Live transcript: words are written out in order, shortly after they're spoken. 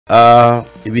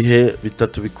ibihe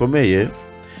bitatu bikomeye.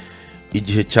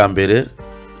 Igihe cya mbere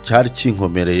cyari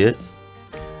kinkomereye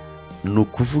ni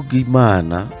ukuvuga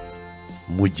Imana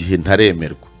mu gihe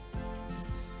ntaremerwa.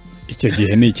 Icyo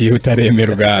gihe ni igihe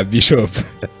utaremerwa Bishop.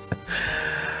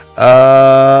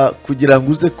 Kugira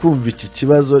ngo uze kumva iki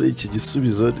kibazo, iki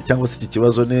gisubizo cyangwa se iki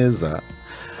kibazo neza,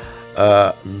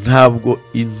 ntabwo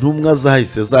intumwa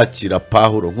zahise zakira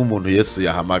Pawulo nk'umuntu Yesu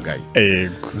yahamagaye.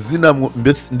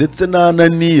 Ndetse na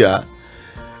Ananiya,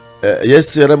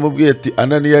 Yesu yaramubwiye ati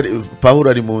Ananiya, Pawulo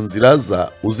ari mu nzira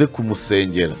za uze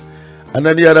kumusengera.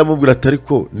 Ananiya aramubwira ati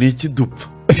ariko ni iki dupfa?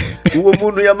 Uwo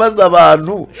muntu yamaze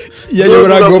abantu,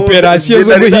 yayoboraga operasiyo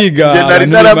zo guhiga, nari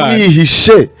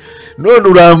naramwihishe, none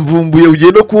uramvumbuye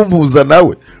ugiye no kumpuza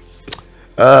nawe.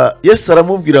 Yesu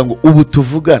aramubwira ngo ubu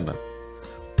tuvugana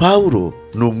Pawulo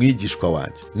ni umwigishwa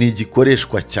wanjye, ni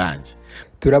igikoreshwa cyanjye.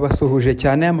 Turabasuhuje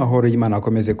cyane, amahoro y'Imana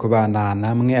akomeze kubana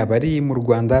namwe abari mu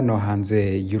Rwanda no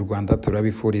hanze y'u Rwanda.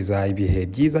 Turabifuriza ibihe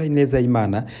byiza, ineza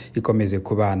y'Imana ikomeze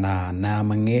kubana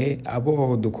namwe.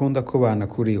 Abo dukunda kubana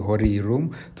kuri Holy Room,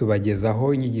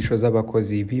 tubagezaho inyigisho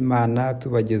z'abakozi b'Imana,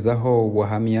 tubagezaho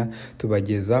ubuhamya,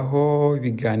 tubagezaho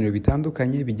ibiganiro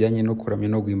bitandukanye bijyanye no kuramya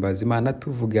no guhimbaza Imana,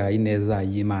 tuvuga ineza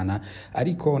y'Imana.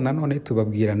 Ariko nanone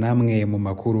tubabwira namwe mu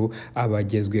makuru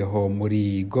abagezweho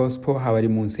muri gospel, habari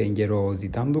mu nsengero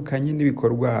bitandukanye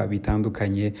n'ibikorwa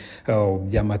bitandukanye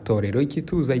by'amatorero.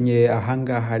 Ikituzanye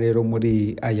ahangaha rero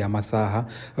muri aya masaha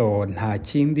nta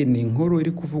kindi, ni inkuru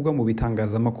iri kuvugwa mu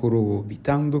bitangazamakuru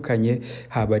bitandukanye,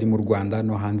 haba ari mu Rwanda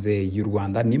no hanze y'u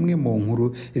Rwanda. Nimwe mu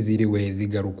nkuru ziriwe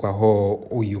zigarukwaho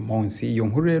uyu munsi. Iyo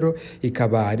nkuru rero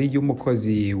ikaba ari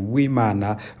y'umukozi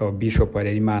w'Imana Bishop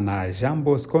Harerimana Jean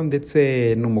Bosco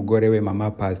ndetse n'umugore we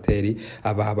Mama Pasiteri.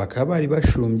 Aba bakaba bari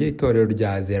bashumbye itorero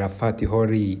rya Zeraphat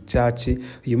Holy Church.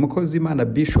 Uyu mukozi w'Imana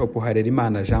Bishop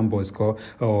Harerimana Jean Bosco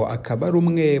akaba ari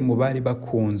umwe mu bari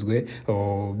bakunzwe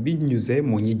binyuze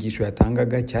mu nyigisho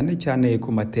yatangaga cyane cyane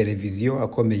ku mateleviziyo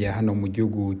akomeye hano mu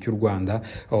gihugu cy'u Rwanda,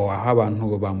 aho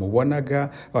abantu bamubonaga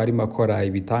arimo akora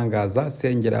ibitangaza,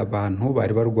 asengera abantu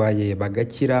bari barwaye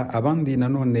bagakira, abandi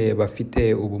nanone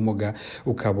bafite ubumuga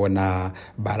ukabona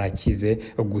barakize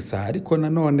gusa. Ariko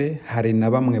nanone hari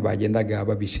na bamwe bagendaga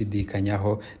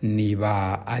babishidikanyaho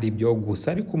niba ari byo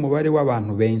gusa, ariko umubare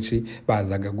w'abantu benshi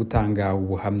bazaga gutanga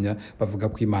ubuhamya bavuga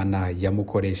ko Imana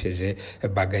yamukoresheje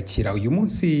bagakira. Uyu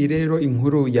munsi rero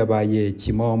inkuru yabaye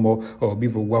kimomo,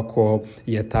 bivugwa ko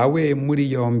yatawe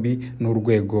muri yombi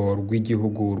n'urwego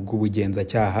rw'igihugu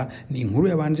rw'ubugenzacyaha. Ni inkuru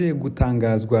yabanje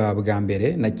gutangazwa bwa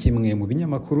mbere na kimwe mu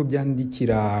binyamakuru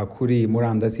byandikira kuri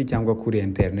murandasi cyangwa kuri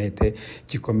interinete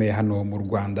gikomeye hano mu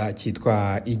Rwanda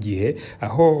cyitwa Igihe,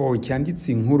 aho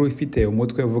cyanditse inkuru ifite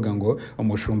umutwe uvuga ngo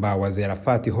umushumba wa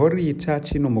Zeraphat Holy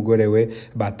Church n'umugore we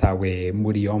batawe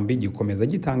muri yombi. Gikomeza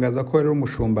gitangaza ko rero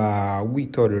umushumba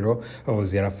w'itorero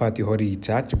Zeraphat Holy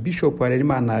Church Bishop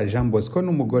Harerimana Jean Bosco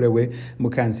n'umugore we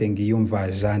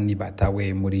Mukansengiyumva Jeanne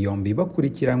batawe muri yombi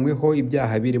bakurikiranyweho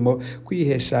ibyaha birimo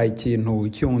kwihesha ikintu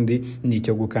cy'undi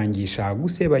n'icyo gukangisha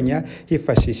gusebanya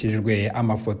hifashishijwe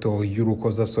amafoto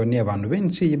y'urukozasoni. Abantu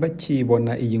benshi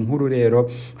bakibona iyi nkuru rero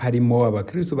harimo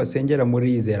abakristo basengera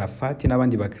muri Zeraphat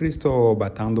n'abandi bakristo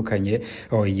batandukanye.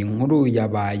 Iyi nkuru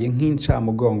yabaye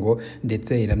nk'incamugongo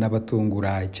ndetse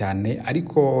iranabatungura cyane,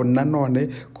 ariko nanone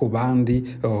ku bandi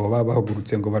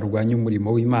babahagurutse ngo barwanye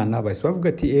umurimo w'Imana basi bavuga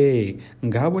ati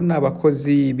ngabo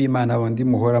n'abakozi b'Imana bandi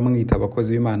muhora mwita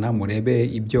abakozi b'Imana, murebe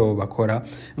ibyo bakora.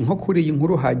 Nko kuri iyi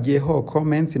nkuru hagiyeho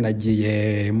comments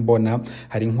nagiye mbona,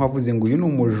 hari nk'avuze ngo uyu ni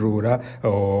umujura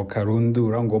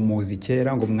karundura, ngo muzi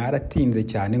kera, ngo mwaratinze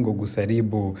cyane, ngo gusa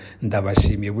ribu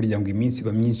ndabashimiye burya ngo iminsi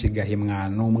ba myinshi gahimwa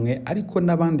n'umwe. Ariko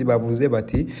n'abandi bavuze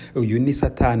bati uyu ni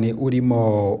Satani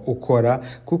urimo ukora,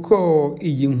 kuko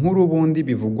iyi nkuru bundi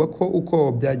bivugwa ko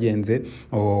uko byagenze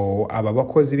aba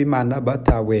bakozi b'Imana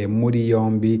batawe muri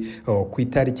yombi ku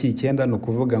itariki 9. ni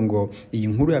ukuvuga ngo iyi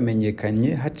nkuru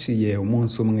yamenyekanye haciye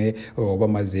umunsi umwe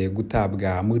bamaze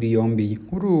gutabwa muri yombi.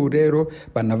 Inkuru rero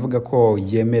banavuga ko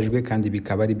yemejwe kandi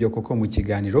bikaba ari byo koko. Mu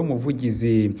kiganiro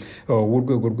umuvugizi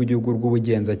w'urwego rw'igihugu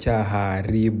rw'ubugenzacyaha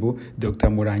RIB Dr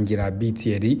Murangira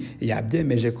BTR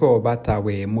yabyemeje ko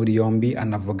batawe muri yombi,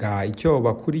 anavuga icyo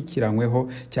bakurikiranyweho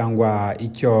cyangwa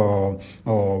icyo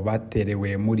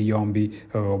baterewe muri yombi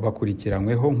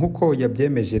bakurikiranyweho. Nkuko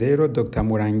yabyemeje rero Dr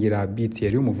Murangira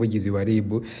BTR umuvugizi wa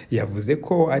RIB yavuze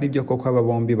ko ari byo koko aba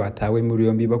bombi batawe muri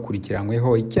yombi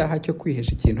bakurikiranyweho icyaha cyo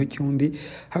kwihesha ikintu cy'undi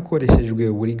hakoreshejwe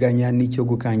uburiganya n'icyo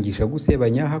gukangisha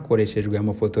gusebanya hakoreshejwe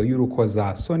amafoto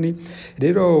y'urukozasoni.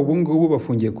 Rero ubu ngubu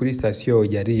bafungiye kuri sitasiyo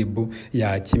ya RIB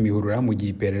ya Kimihurura mu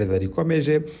gihe iperereza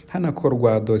rikomeje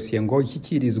hanakorwa dosiye ngo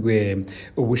ishyikirizwe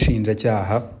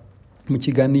ubushinjacyaha mu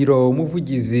kiganiro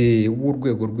umuvugizi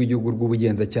w'urwego rw'igihugu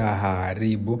rw'ubugenzacyaha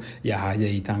RIB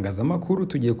yahaye itangazamakuru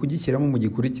tugiye kugishyiramo mu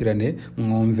gikurikirane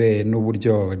mwumve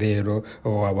n'uburyo rero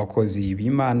abakozi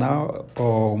b'Imana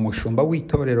umushumba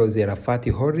w'itorero Zeraphat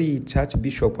Holy Church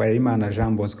Bishop Harerimana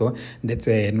Jean Bosco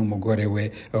ndetse n'umugore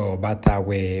we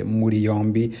batawe muri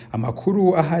yombi.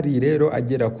 Amakuru ahari rero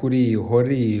agera kuri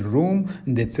Holy Room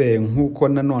ndetse nk'uko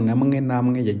nanone amwe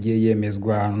namwe yagiye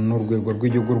yemezwa n'urwego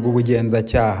rw'igihugu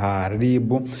rw'ubugenzacyaha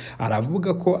RIB,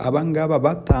 aravuga ko abangaba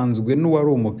batanzwe n'uwari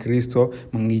umukristo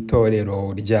mu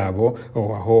itorero ryabo,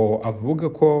 aho avuga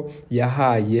ko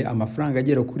yahaye amafaranga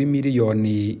agera kuri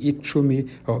miliyoni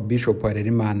 10 Bishop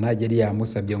Harerimana yari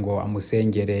yamusabye ngo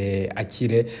amusengere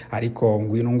akire, ariko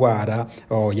ngo indwara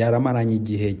yaramaranye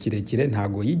igihe kirekire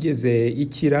ntago yigeze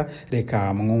ikira.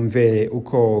 Reka mwumve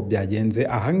uko byagenze.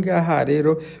 Ahangaha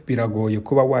rero biragoye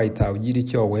kuba wahita ugira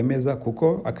icyo wemeza,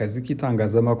 kuko akazi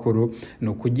k'itangazamakuru ni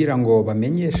ukugira ngo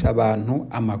bamenyesha abantu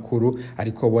amakuru,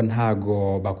 ariko bo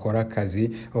ntago bakora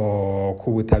akazi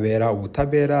k'ubutabera.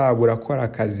 Ubutabera burakora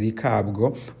akazi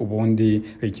kabwo, ubundi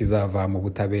ikizava mu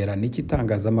butabera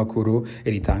n'ikitangazamakuru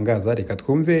ritangaza. Reka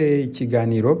twumve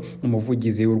ikiganiro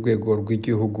umuvugizi w'urwego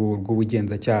rw'igihugu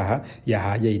rw'ubugenzacyaha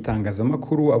yahaye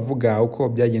itangazamakuru avuga uko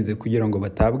byagenze kugira ngo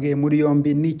batabwe muri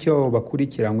yombi n'icyo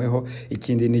bakurikiranyweho,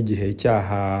 ikindi n'igihe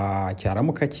cyaha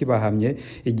cyaramuka kibahamye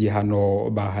igihano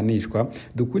bahanishwa.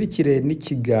 Dukurikire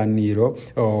n'ikiganiro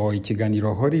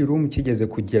ikiganiro Holy Room kigeze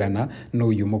kugirana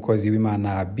n'uyu mukozi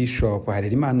w'Imana Bishop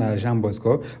Harerimana Jean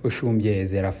Bosco ushumbye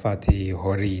Zeraphat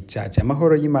Holy Church.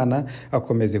 Amahoro y'Imana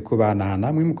akomeze kubana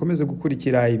namwe, mukomeze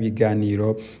gukurikira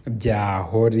ibiganiro bya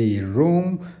Holy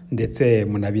Room ndetse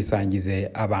munabisangize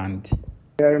abandi.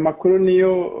 Ayo makuru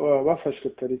niyo bafashwe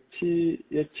tariki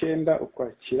ya 9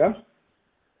 Ukwakira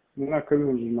mu mwaka wa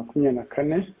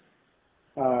 2024,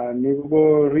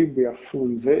 nibwo RIB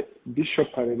yafunze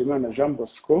Bishop Harerimana Jean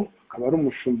Bosco, akaba ari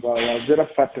umushumba wa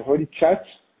Zeraphat Holy Church,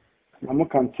 na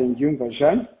Mukansengiyumva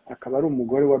Jean akaba ari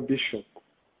umugore wa Bishop.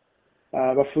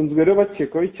 Bafunzwe rero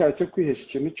bakekwaho icyaha cyo kwihesha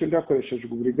ikintu cy'undi hakoreshejwe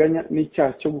uburiganya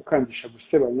n'icyaha cyo gukangisha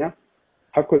gusebanya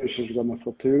hakoreshejwe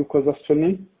amafoto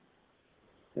y'urukozasoni.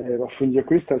 Bafungiye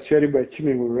kuri sitasiyo ya RIB ya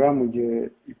Kimihurura mu gihe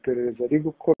iperereza riri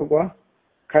gukorwa,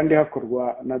 kandi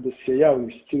hakorwa na dosiye yabo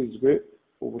ishyikirizwe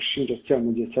ubushinjacyaha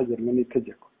mu gihe cyagenwe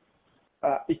n'itegeko.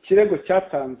 Ikirego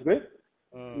cyatanzwe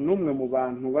n'umwe mu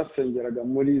bantu basengeraga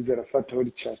muri Zeraphat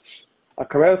Holy Church,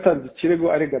 akaba yaratanze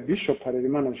ikirego arega Bishop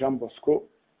Harerimana Jean Bosco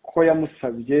ko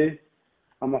yamusabye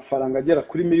amafaranga agera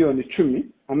kuri miliyoni 10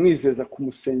 amwizeza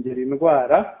kumusengera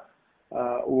indwara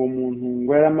uwo muntu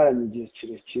ngo yaramaranye igihe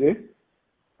kirekire,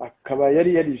 akaba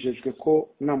yari yarijejwe ko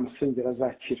namusengera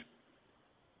azakira.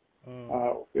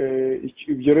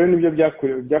 Ibyo rero nibyo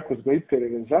byakozweho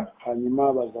iperereza,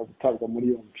 hanyuma baza gutabwa muri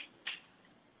yombi.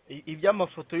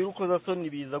 Iby'amafoto y'urukozasoni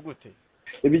biza gute?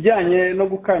 Ibijyanye no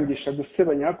gukangisha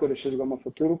gusebanya hakoreshejwe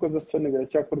amafoto y'urukozasoni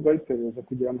biracyakorwaho iperereza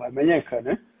kugira ngo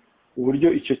hamenyekane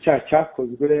uburyo icyo cyaha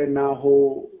cyakozwe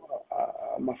n'aho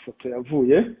amafoto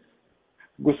yavuye.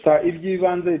 Gusa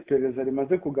iby'ibanze iperereza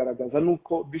rimaze kugaragaza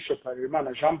nuko Bishop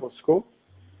Harerimana Jean Bosco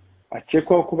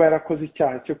akekwaho kuba yarakoze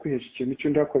icyaha cyo kwihesha ikintu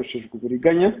cy'undi hakoreshejwe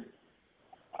uburiganya,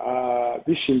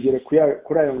 bishingiye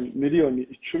kuri ayo miliyoni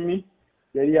 10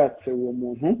 yari yatse uwo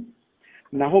muntu.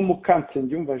 Naho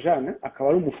Mukansengiyumva Jean akaba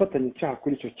ari umufatanyacyaha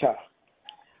kuri icyo cyaha.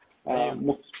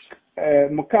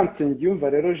 Mukansengiyumva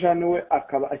rero Jean we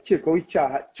akaba akekwaho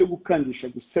icyaha cyo gukangisha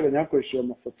gusebanya hakoreshejwe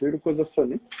amafoto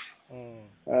y'urukozasoni.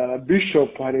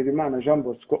 Bishop Harerimana Jean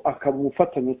Bosco akaba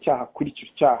umufatanyacyaha kuri icyo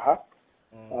cyaha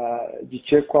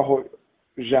gikekwaho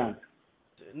Jean.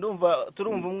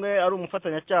 Turumva umwe ari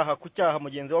umufatanyacyaha ku cyaha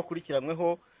mugenzi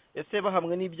wakurikiranyweho. Ese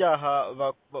bahamwe n'ibyaha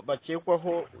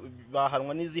bakekwaho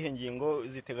bahanwa n'izihe ngingo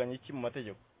ziteganya iki mu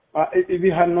mategeko?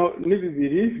 Ibihano ni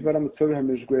bibiri baramutse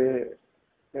bihamijwe,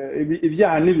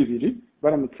 ibyaha ni bibiri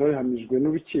baramutse bihamijwe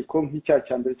n'urukiko. Nk'icyaha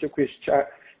cya mbere cyo kwihesha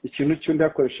ikintu cy'undi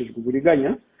hakoreshejwe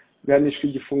uburiganya, bihanishwa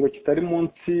igifungo kitari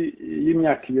munsi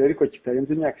y'imyaka 2 ariko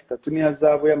kitarenze imyaka 3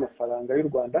 n'ihazabu y'amafaranga y'u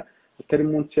Rwanda atari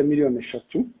munsi ya miliyoni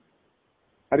 3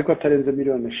 ariko atarenze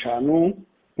miliyoni 5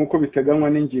 nk'uko biteganywa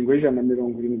n'ingingo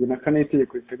y'174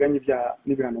 y'itegeko riteganya ibyaha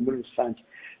n'ibihano muri rusange.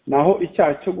 Naho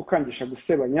icyaha cyo gukangisha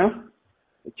gusebanya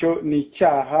cyo ni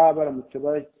icyaha baramutse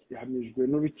bahamijwe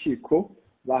n'urukiko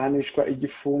bahanishwa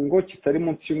igifungo kitari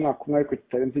munsi y'umwaka 1 ariko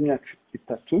kitarenze imyaka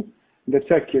 3,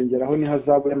 ndetse hakiyongeraho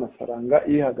n'ihazabu y'amafaranga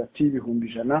iri hagati y'ibihumbi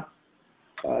 100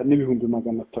 n'ibihumbi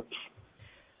 300.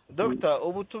 Dr.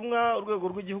 ubutumwa urwego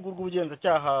rw'igihugu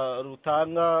rw'ubugenzacyaha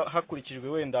rutanga hakurikijwe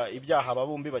wenda ibyaha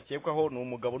ababumbi bakekwaho ni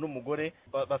umugabo n'umugore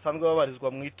basanzwe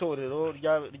babarizwa mu itorero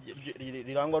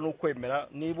rirangwa n'ukwemera,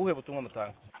 ni buhe butumwa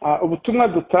mutanga? Ubutumwa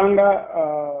dutanga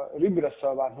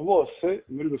birasaba abantu bose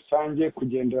muri rusange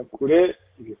kugendera kure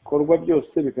ibikorwa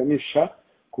byose biganisha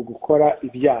ku gukora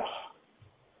ibyaha.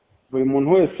 Buri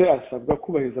muntu wese asabwa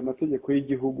kubahiriza amategeko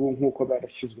y'igihugu nk'uko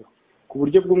barashyizweho. Ku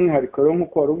buryo bw'umwihariko rero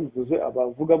nk'uko wari ubivuze,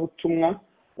 abavugabutumwa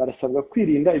barasabwa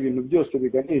kwirinda ibintu byose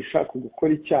biganisha ku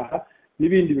gukora icyaha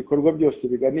n'ibindi bikorwa byose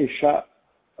biganisha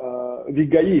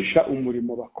bigayisha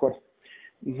umurimo bakora.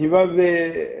 Ntibabe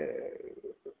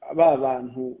ba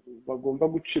bantu bagomba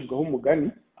gucibwaho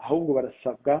umugani, ahubwo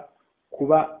barasabwa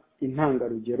kuba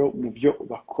intangarugero mu byo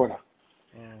bakora.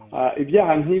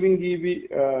 Ibyaha nk'ibi ngibi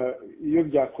iyo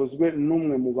byakozwe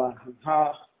n'umwe mu bantu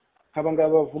nk'aba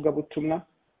ngaba bavugabutumwa,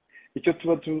 icyo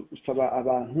tuba dusaba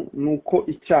abantu ni uko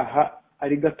icyaha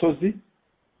ari gatozi,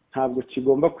 ntabwo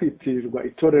kigomba kwitirirwa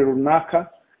itorero runaka,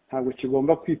 ntabwo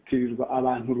kigomba kwitirirwa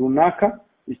abantu runaka.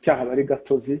 Icyaha aba ari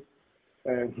gatozi,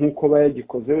 nk'uko aba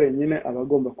yagikoze wenyine aba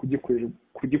agomba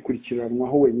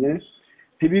kugikurikiranwaho wenyine,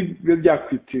 ntibibe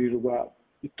byakwitirirwa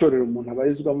itorero umuntu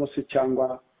abarizwamo se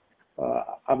cyangwa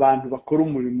abantu bakora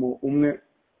umurimo umwe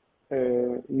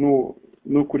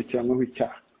n'ukurikiranwaho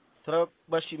icyaha.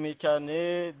 Turabashimiye cyane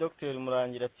Dr.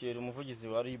 Murangira Thierry, umuvugizi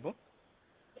wa RIB.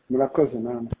 Murakoze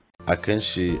namwe.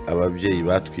 Akenshi ababyeyi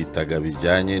batwitaga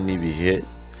bijyanye n'ibihe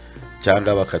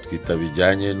cyangwa bakatwita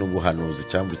bijyanye n'ubuhanuzi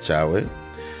cyangwa cyawe,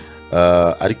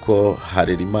 ariko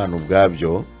Harerimana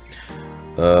ubwabyo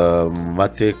mu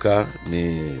mateka ni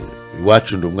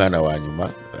iwacu ndi umwana wa nyuma,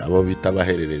 abo bita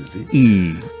abahererezi.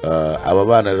 Aba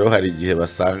bana rero hari igihe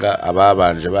basanga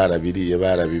ababanje barabiriye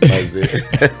barabimaze.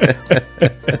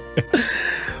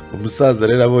 Umusaza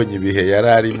rero abonye ibihe yari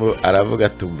arimo aravuga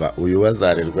atumva uyu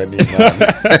wazarerwa n'Imana.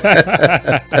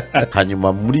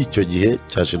 Hanyuma muri icyo gihe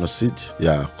cya jenoside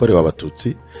yakorewe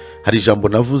abatutsi hari ijambo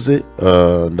navuze,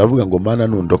 ndavuga ngo Mana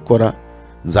nundokora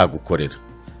nzagukorera.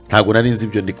 Ntabwo nari nzi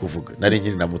ibyo ndi kuvuga, nari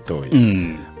nkiri na mutoya,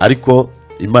 ariko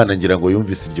Imana ngira ngo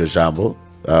yumvise iryo jambo,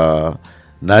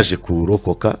 naje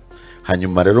kurokoka.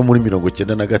 Hanyuma rero muri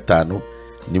 1995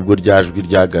 nibwo ryajwi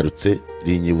ryagarutse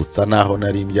rinyibutsa naho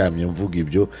nari ndyamye mvuga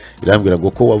ibyo, irambwira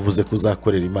ngo ko wavuze ko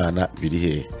uzakorera Imana biri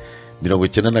hehe.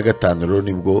 1995 rero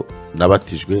nibwo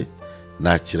nabatijwe,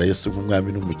 nakira Yesu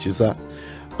nk'umwami n'umukiza,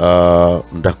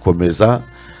 ndakomeza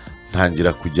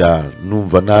ntangira kujya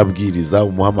numva nabwiriza,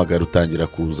 umuhamagaro utangira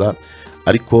kuza.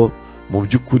 Ariko mu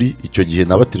by'ukuri icyo gihe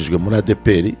nabatirijwe muri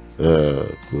ADPR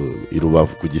i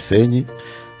Rubavu ku Gisenyi,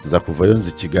 nza kuvayo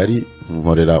nzi Kigali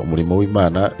nkorera umurimo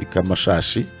w'Imana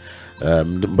ikamashashi.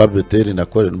 Mba Beteri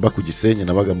mba ku Gisenyi,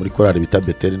 nabaga muri korali bita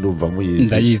Beteri, ndumva muyizi.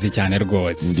 Ndayizi cyane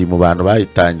rwose, ndi mu bantu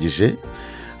bayitangije.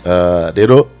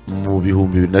 Rero mu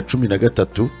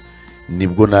 2013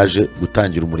 nibwo naje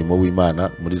gutangira umurimo w'Imana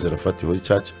muri Zeraphat Holy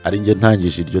Church, ari nge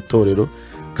ntangije iryo torero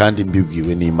kandi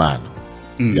mbibwiwe n'Imana.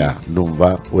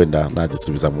 Ndumva wenda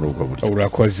nadisubiza muri ubwo buryo.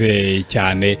 Urakoze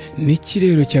cyane. Niki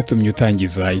rero cyatumye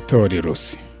utangiza itorero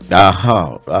se?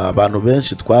 Abantu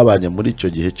benshi twabanye muri icyo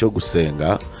gihe cyo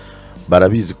gusenga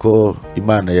barabizi ko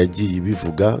Imana yagiye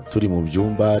ibivuga, turi mu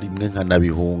byumba rimwe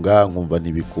nkanabihunga nkumva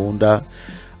ntibikunda,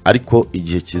 ariko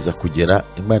igihe kiza kugera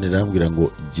Imana irambwira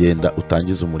ngo genda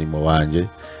utangize umurimo wanjye.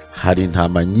 Hari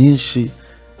intama nyinshi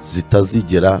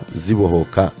zitazigera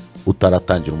zibohoka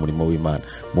utaratangira umurimo w'Imana.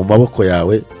 Mu maboko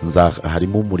yawe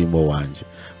harimo umurimo wanjye,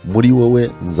 muri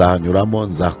wowe nzahanyuramo,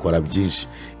 nzakora byinshi.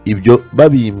 Ibyo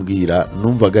babimbwira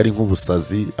numvaga ari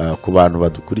nk'ubusazi ku bantu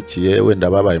badukurikiye wenda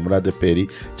babaye muri ADPR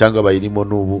cyangwa bayirimo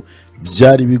n'ubu.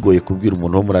 Byari bigoye kubwira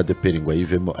umuntu wo muri ADPR ngo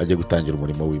ayivemo ajye gutangira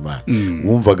umurimo w'Imana.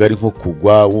 Wumvaga ari nko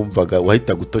kugwa, wumvaga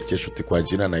wahita gutokesha uti kwa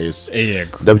jina na Yesu.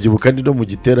 Ndabyibuka ndi no mu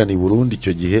giterane i Burundi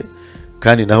icyo gihe,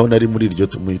 kandi naho nari muri iryo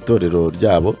mu itorero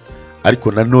ryabo,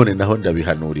 ariko nanone naho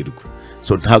ndabihanurirwa.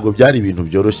 So ntago byari ibintu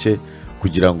byoroshye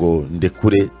kugira ngo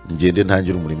ndekure ngende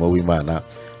ntangire umurimo w'Imana.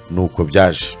 Nuko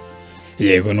byaje.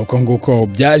 Yego, nuko nguko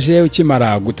byaje.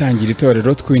 Ukimara gutangira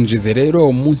itorero, twinjize rero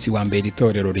umunsi wa mbere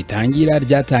itorero ritangira,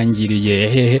 ryatangiriye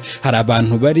hehe? Hari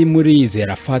abantu bari muri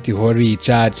Zeraphat Holy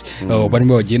Church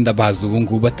barimo bagenda baza ubu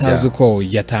ngubu batazi uko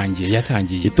yatangiye.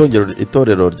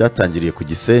 Itorero ryatangiriye ku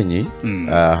Gisenyi,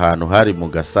 ahantu hari mu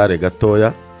gasare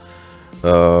gatoya.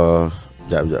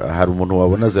 Hari umuntu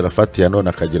wabona Zeraphat ya none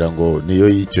akagira ngo niyo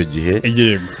y'icyo gihe.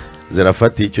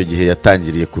 Zeraphat y'icyo gihe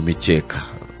yatangiriye ku mikeka.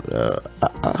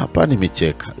 Hapana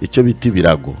imikeka, icyo bita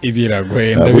ibirago.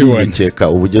 Ndabibona. Imikeka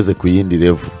uba ugeze ku yindi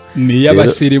level. ni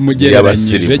y'abasirimu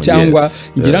ugereranyije cyangwa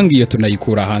ngira ngo iyo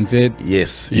tunayikura hanze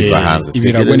iva hanze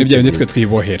ibirago nibyo nitwe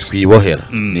twibohera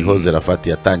niho Zeraphat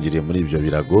yatangiriye muri ibyo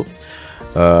birago.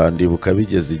 Ndibuka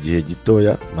bigeze igihe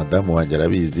gitoya madamu wanjye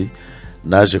arabizi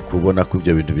naje kubona ko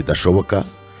ibyo bintu bidashoboka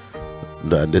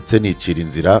ndetse nicira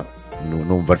inzira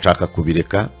numva nshaka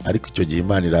kubireka, ariko icyo gihe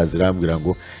Imana iraza irambwira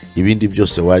ngo ibindi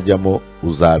byose wajyamo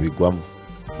uzabigwamo,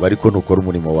 ariko nukora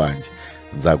umurimo wanjye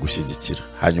nzagushyigikira.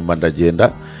 Hanyuma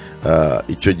ndagenda,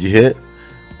 icyo gihe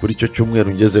kuri icyo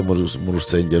cyumweru ngeze mu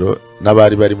rusengero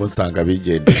n'abari barimo nsanga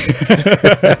bigendeye.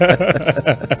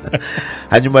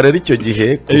 Hanyuma rero icyo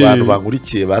gihe ku bantu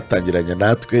bankurikiye batangiranye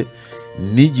natwe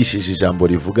nigishije ijambo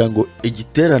rivuga ngo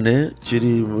igiterane kiri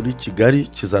muri Kigali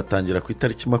kizatangira ku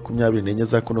itariki 24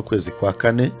 za kuno kwezi kwa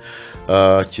kane,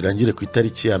 kirangire ku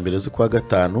itariki ya 1 z'ukwa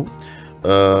gatanu.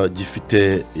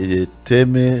 Gifite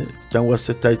teme cyangwa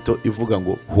se title ivuga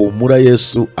ngo humura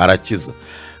Yesu arakiza.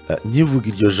 Nkivuga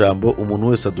iryo jambo umuntu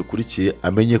wese adukurikiye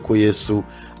amenye ko Yesu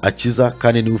akiza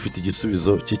kandi niwe ufite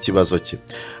igisubizo cy'ikibazo cye.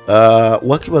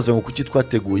 Wakibaza ngo kuki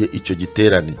twateguye icyo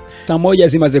giterane. Samoya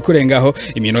zimaze kurengaho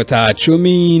iminota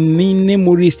 14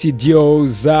 muri studio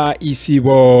za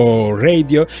Isibo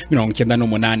Radio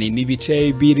 98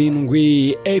 n'ibice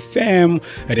 7 FM.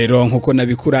 Rero nkuko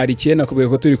nabikurarikiye nakubwiye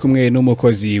ko turi kumwe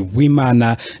n'umukozi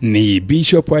w'Imana ni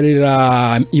Bishop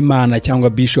Imana cyangwa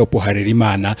Bishop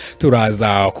Harerimana.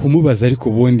 Turaza kumubaza ariko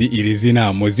ubundi iri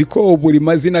zina muziko buri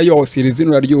mazina yose iri zina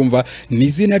uraryumva ni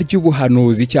izina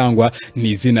ry'ubuhanuzi cyangwa ni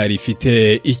izina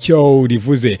rifite icyo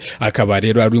rivuze. Akaba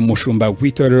rero ari umushumba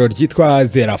w'itorero ryitwa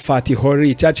Zeraphat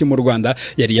Holy Church mu Rwanda.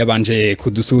 Yari yabanje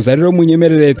kudusuza, rero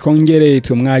munyemerere twongere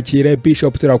tumwakire.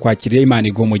 Bishop turakwakiriye, Imana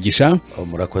igumugisha.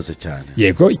 Murakoze cyane.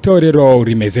 Yego, itorero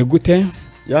rimeze gute?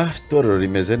 Itorero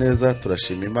rimeze neza,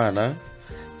 turashima Imana.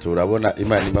 Turabona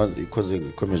Imana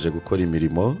ikomeje gukora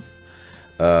imirimo.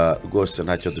 Rwose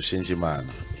ntacyo dushinja Imana.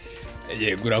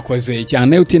 Yego, urakoze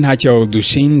cyane. Uti ntacyo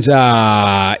dushinja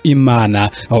Imana.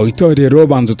 Aho itorero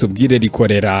banzu tubwire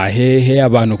rikorera hehe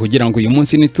abantu kugira ngo uyu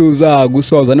munsi nituza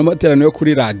gusoza n'amateraniro yo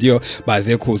kuri radio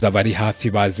baze kuza bari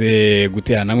hafi baze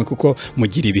gutera namwe kuko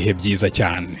mugira ibihe byiza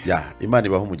cyane. Imana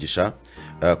ibaho umugisha.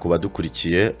 Kuba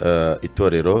dukurikiye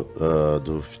itorero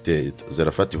dufite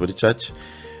Zeraphat Holy Church,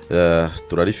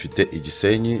 turarifite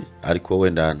Igisenyi ariko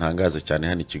wenda ntangaze cyane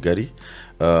hano i Kigali.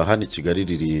 Hano i Kigali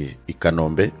riri i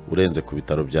Kanombe urenze ku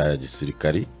bitaro bya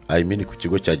gisirikari, ku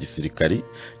kigo cya gisirikari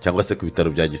cyangwa se ku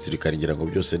bitaro bya gisirikari, ngira ngo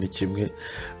byose ni kimwe.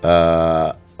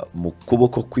 Mu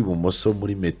kuboko kw'ibumoso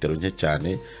muri metero nke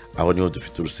cyane aho niho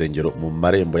dufite urusengero mu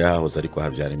marembo yahoze ariko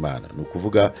Harerimana. Ni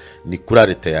ukuvuga ni kuri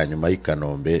arete ya nyuma y'i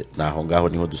Kanombe, naho ngaho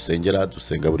niho dusengera.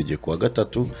 Dusenga buri gihe kuwa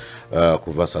gatatu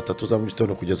kuva saa 3 za mu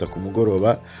gitondo kugeza ku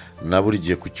mugoroba, na buri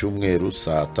gihe ku cyumweru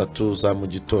saa 3 za mu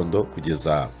gitondo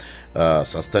kugeza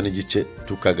saa 6 n'igice.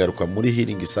 Tukagaruka muri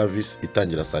healing service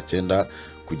itangira saa 9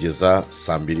 kugeza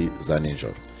saa 2 za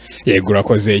nijoro. Yego,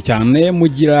 urakoze cyane.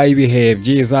 Mugira ibihe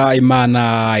byiza.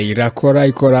 Imana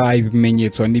ikora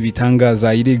ibimenyetso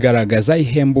n'ibitangaza, irigaragaza,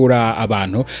 ihembura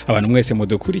abantu mwese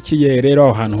mudukurikiye. Rero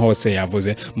ahantu hose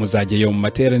yavuze muzageyo mu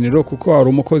materaniro kuko hari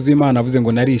umukozi Imana avuze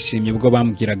ngo narishimye ubwo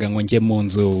bambwiraga ngo nge mu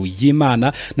nzu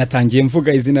y'Imana. Natangiye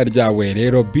mvuga izina ryawe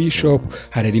rero, Bishop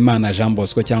Harerimana Jean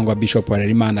Bosco cyangwa Bishop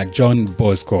Harerimana John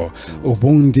Bosco.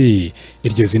 Ubundi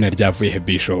iryo zina ryavuye he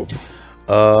Bishop?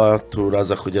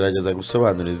 Turaza kugerageza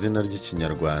gusobanura izina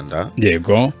ry'ikinyarwanda.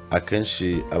 Yego.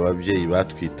 Akenshi ababyeyi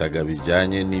batwitaga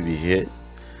bijyanye n'ibihe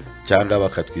cyangwa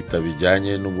bakatwita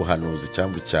bijyanye n'ubuhanuzi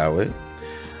cyangwa cyawe,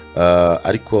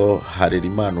 ariko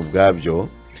Harerimana ubwabyo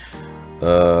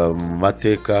mu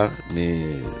mateka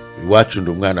ni iwacu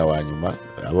ndi umwana wa nyuma,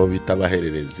 abo bita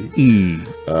abahererezi.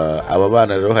 Aba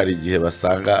bana rero hari igihe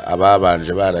basanga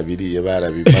ababanje barabiriye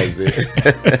barabimaze.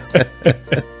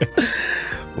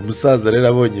 Umusaza rero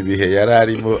abonye ibihe yari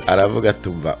arimo aravuga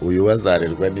atumva uyu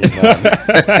wazarerwa n'Imana.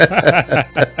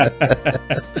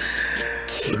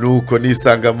 Nuko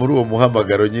nisanga muri uwo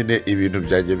muhamagaro nyine ibintu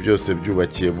byanjye byose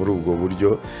byubakiye muri ubwo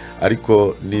buryo,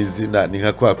 ariko n'izina ni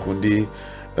nka kwa kundi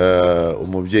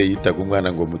umubyeyi yitaga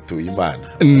umwana ngo mutuye Imana.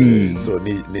 So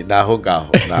ni naho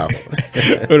ngaho naho.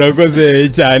 Urakoze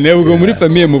cyane. Ubwo muri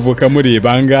famille muvuka muri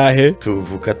bangahe?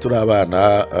 Tuvuka turi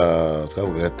abana,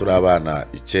 twavuga turi abana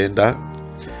 9,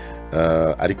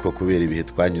 ariko kubera ibihe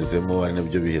twanyuzemo ari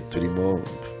nabyo bihe turimo,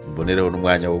 mbonereho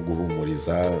n'umwanya wo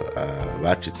guhumuriza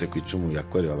bacitse ku icumu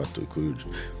yakorewe abatutsi,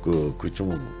 ku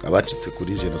icumu abacitse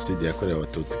kuri jenoside yakorewe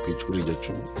abatutsi ku icuri rya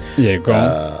cumu. Yego.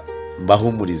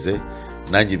 Mbahumurize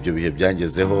nanjye ibyo bihe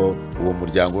byangezeho. Uwo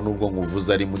muryango nubwo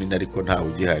nkuvuza ari munini ariko ntawe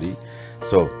ugihari,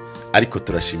 so ariko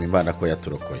turashima Imana ko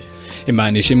yaturokoye.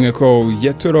 Imana ishimwe ko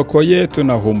yaturokoye,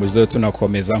 tunahumuza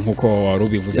tunakomeza nk'uko wari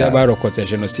ubivuze abarokotse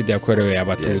jenoside yakorewe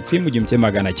abatutsi mu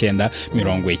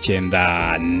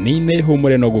 1994.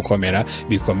 Humure no gukomera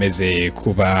bikomeze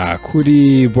kuba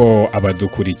kuri bo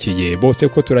abadukurikiye bose,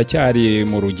 ko turacyari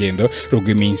mu rugendo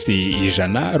rw'iminsi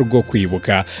 100 rwo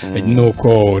kwibuka.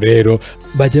 Nuko rero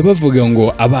bajya bavuga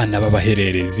ngo abana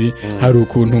b'abahererezi hari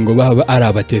ukuntu ngo baba ari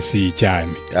abatesi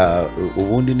cyane.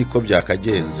 Ubundi niko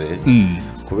byakagenze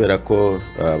kubera ko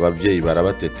ababyeyi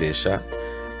barabatetesha,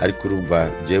 ariko urumva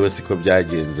jewe siko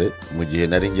byagenze. Mu gihe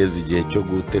nari ngeze igihe cyo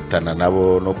gutetana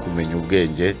nabo no kumenya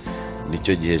ubwenge,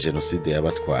 nicyo gihe jenoside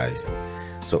yabatwaye.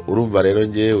 So urumva rero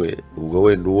ngewe ubwo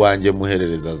wenda uwanjye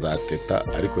muherereza zateta,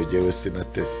 ariko ngewe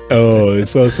sinatese.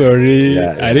 So sorry.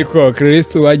 Ariko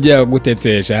Kristo wajya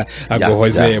gutetesha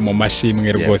agohoze mu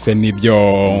mashimwe rwose. Nibyo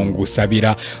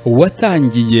ngusabira.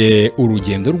 Watangiye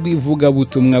urugendo rw'ivuga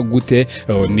butumwa gute?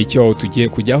 Nicyo tugiye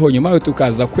kujyaho nyuma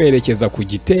tukaza kwerekeza ku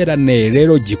giterane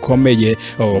rero gikomeye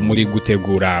muri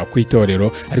gutegura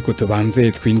kw'itorero. Ariko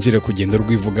tubanze twinjire kugendo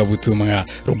rw'ivuga butumwa.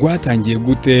 Rwatangiye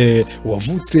gute?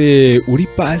 Wavutse uri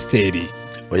pasiteri?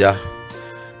 Oya,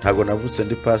 ntabwo navutse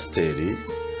ndi pasiteri,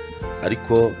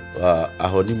 ariko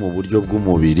aho ni mu buryo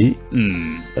bw'umubiri.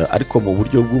 Ariko mu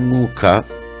buryo bw'umwuka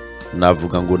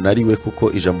navuga ngo nariwe,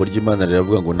 kuko ijambo ry'Imana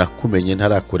riravuga ngo nakumenye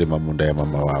ntarakurema mu nda ya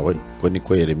mama wawe, ko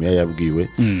niko Yeremiya yabwiwe,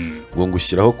 ngo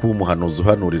ngushyiraho kuba umuhanuzi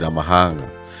uhanurira amahanga.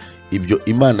 Ibyo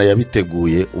Imana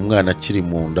yabiteguye umwana akiri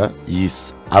mu nda,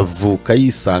 avuka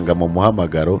yisanga mu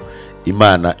muhamagaro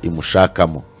Imana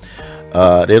imushakamo.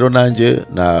 Rero nanjye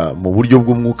mu buryo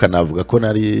bw'umwuka navuga ko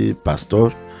nari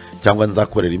pastor cyangwa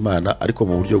nzakorera Imana, ariko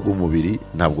mu buryo bw'umubiri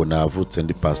ntabwo navutse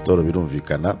ndi pastor,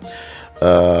 birumvikana.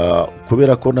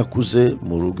 Kubera ko nakuze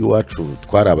mu rugo iwacu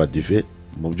twari abadive,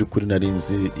 mu by'ukuri nari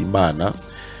nzi Imana.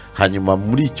 Hanyuma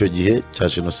muri icyo gihe cya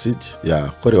jenoside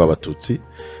yakorewe abatutsi,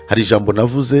 hari ijambo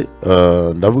navuze,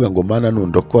 ndavuga ngo Mana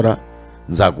nundokora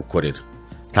nzagukorera.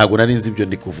 Ntabwo nari nzi ibyo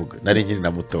ndi kuvuga, nari nkiri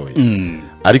na mutoya.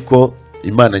 Ariko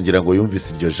Imana ngira ngo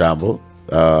yumvise iryo jambo,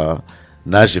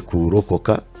 naje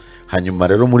kurokoka. Hanyuma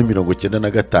rero muri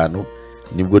 1995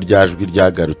 nibwo ryajwi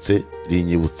ryagarutse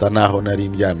rinyibutsa naho nari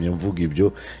ndyamye mvuga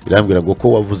ibyo, irambwira ngo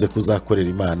ko wavuze ko uzakorera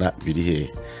Imana biri hehe.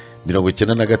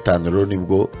 1995 rero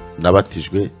nibwo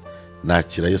nabatijwe,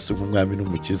 nakira Yesu nk'umwami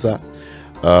n'umukiza.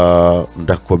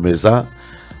 Ndakomeza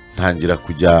ntangira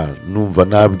kujya numva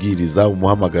nabwiriza,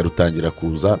 umuhamagaro utangira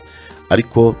kuza.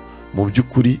 Ariko mu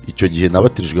by'ukuri icyo gihe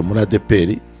nabatirijwe muri ADPR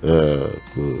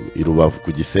i Rubavu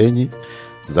ku Gisenyi,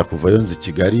 nza kuvayo nzi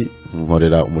Kigali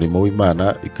nkorera umurimo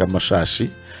w'Imana ikamashashi.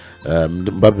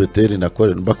 Mba Beteri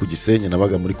nakorera mba ku Gisenyi,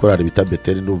 nabaga muri korali bita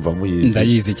Beteri, ndumva muyizi.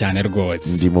 Ndayizi cyane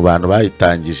rwose, ndi mu bantu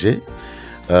bayitangije.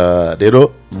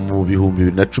 Rero mu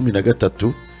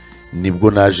 2013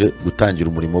 nibwo naje gutangira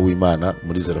umurimo w'Imana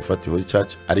muri Zeraphat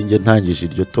Church, ari nge ntangije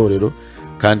iryo torero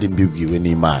kandi mbibwiwe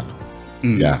n'Imana.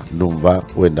 Ndumva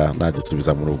wenda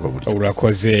nagisubiza muri ubwo buryo.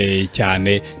 Urakoze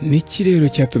cyane. Niki rero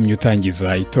cyatumye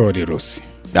utangiza itorero se?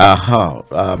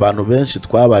 Abantu benshi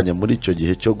twabanye muri icyo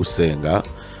gihe cyo gusenga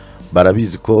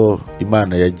barabizi ko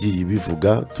Imana yagiye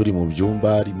ibivuga, turi mu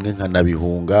byumba rimwe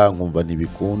nkanabihunga nkumva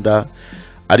ntibikunda.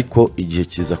 Ariko igihe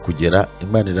kiza kugera,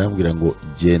 Imana irambwira ngo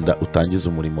genda utangize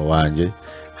umurimo wanjye.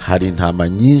 Hari intama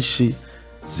nyinshi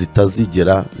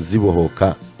zitazigera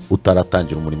zibohoka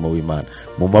utaratangira umurimo w'Imana.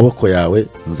 Mu maboko yawe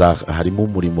harimo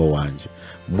umurimo wanjye,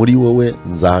 muri wowe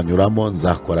nzahanyuramo,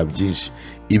 nzakora byinshi.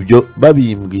 Ibyo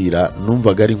babimbwira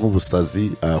numvaga ari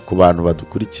nk'ubusazi ku bantu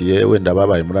badukurikiye wenda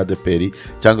babaye muri ADPR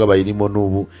cyangwa bayirimo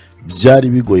n'ubu. Byari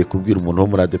bigoye kubwira umuntu wo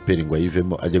muri ADPR ngo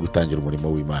ayivemo ajye gutangira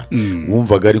umurimo w'Imana.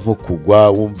 Wumvaga ari nko kugwa,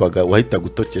 wumvaga wahita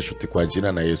gutokesha uti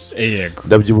kwajina na Yesu.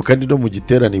 Ndabyibuka ndi no mu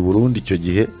giterane i Burundi icyo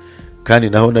gihe, kandi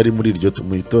naho nari muri iryo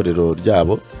mu itorero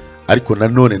ryabo, ariko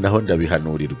nanone naho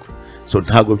ndabihanurirwa. So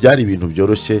ntago byari ibintu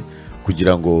byoroshye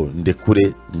kugira ngo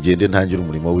ndekure ngende ntangire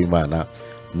umurimo w'Imana.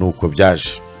 Nuko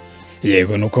byaje.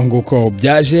 Yego, nuko nguko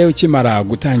byaje. Ukimara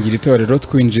gutangira itorero,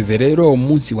 twinjize rero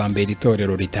umunsi wa mbere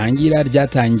itorero ritangira,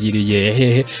 ryatangiriye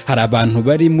hehe? Hari abantu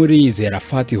bari muri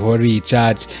Zeraphat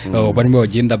Church barimo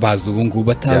bagenda bazi ubu ngubu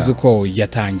batazi uko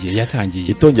yatangiye.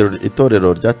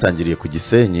 Itorero ryatangiriye ku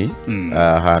Gisenyi,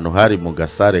 ahantu hari mu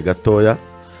gasare gatoya.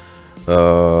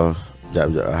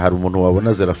 Hari umuntu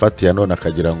wabona Zeraphat ya none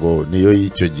akagira ngo niyo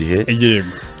y'icyo gihe.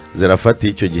 Zeraphat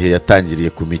y'icyo gihe yatangiriye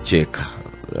ku mikeka.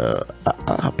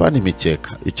 Hapana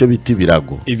imikeka, icyo bita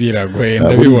ibirago.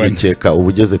 Ndabibona. Imikeka uba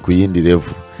ugeze ku yindi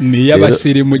level. Ni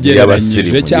y'abasirimu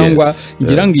ugereranyije, cyangwa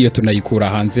ngira ngo iyo tunayikura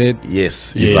hanze.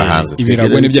 Yes, iva hanze.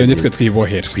 Ibirago ni byo twe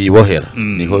twibohera.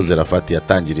 Niho Zeraphat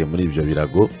yatangiriye muri ibyo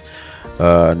birago.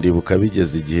 ndibuka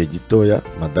bigeze igihe gitoya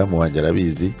madamu wanjye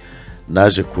arabizi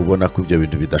naje kubona ko ibyo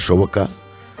bintu bidashoboka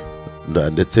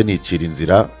ndetse nicira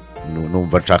inzira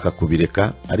numva nshaka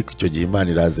kubireka ariko icyo gihe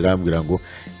Imana iraza irambwira ngo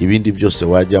ibindi byose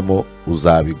wajyamo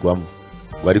uzabigwamo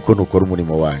ariko nukora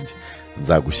umurimo wanjye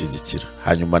nzagushyigikira.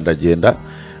 Hanyuma ndagenda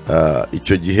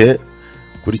icyo gihe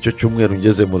kuri icyo cyumweru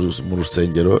ngeze mu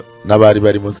rusengero n'abari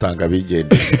barimo nsanga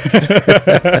bigendeye.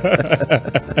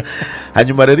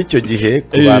 Hanyuma rero icyo gihe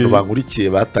ku bantu bankurikiye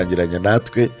batangiranye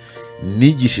natwe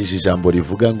nigishije ijambo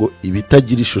rivuga ngo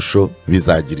ibitagira ishusho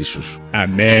bizagira ishusho.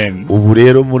 Amen. Ubu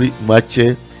rero muri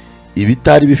make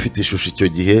ibitari bifite ishusho icyo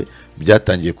gihe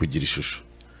byatangiye kugira ishusho.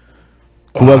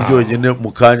 Kuba byonyine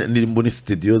mu kanya ni muri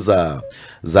studio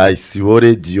za Isibo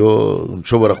Radio,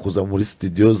 nshobora kuza muri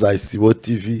studio za Isibo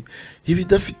TV,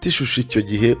 ibidafite ishusho icyo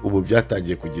gihe ubu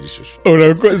byatangiye kugira ishusho.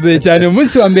 Urakoze cyane.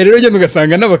 Umunsi wa mbere rero ugenda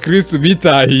ugasanga n'abakristo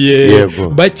bitahiye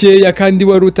bakeya kandi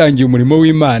wari utangiye umurimo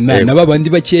w'Imana na babandi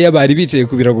bakeya bari bicaye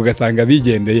ku birago ugasanga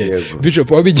bigendeye.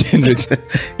 Bishop wabigendeye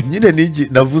nyine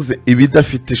navuze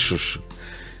ibidafite ishusho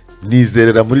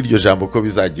nizerera muri iryo jambo ko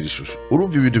bizagira ishusho.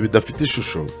 Urumva ibintu bidafite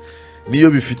ishusho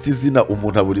niyo bifite izina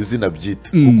umuntu abura izina byita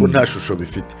kuko nta shusho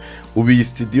bifite. Ubu iyi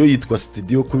studio yitwa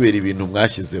studio kubera ibintu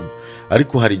mwashyizemo,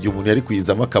 ariko hari igihe umuntu yari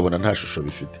kuyizamo akabona nta shusho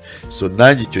bifite. So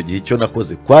nanjye icyo gihe icyo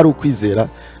nakoze kwari ukwizera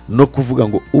no kuvuga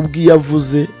ngo ubwo iyo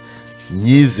avuze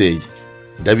nyizeye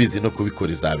ndabizi no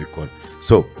kubikora izabikora.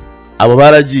 So abo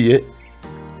baragiye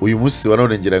uyu munsi wa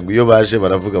none ngira ngo iyo baje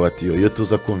baravuga bati iyo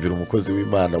tuza kumvira umukozi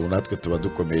w'Imana ubu natwe tuba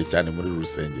dukomeye cyane muri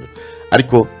rusengero.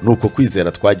 Ariko nuko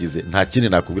kwizera twagize nta kindi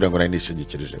nakubwira ngo nari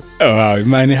nishingikirijeho.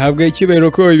 Imana ihabwa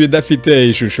icyubahiro ko ibidafite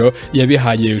ishusho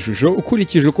yabihaye ishusho.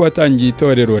 Ukurikije uko watangiye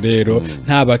itorero rero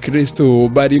nta bakristo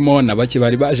barimo na bake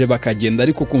bari baje bakagenda,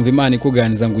 ariko kumva Imana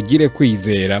ikuganiza ngo ugire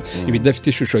kwizera ibidafite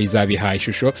ishusho izabihaye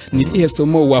ishusho. Ni irihe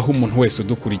somo waha umuntu wese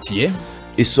udukurikiye?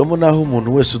 Isomo naho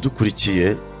umuntu wese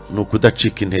udukurikiye ni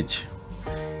ukudacika intege.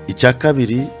 Icya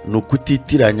kabiri ni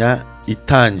ukutitiranya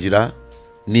itangira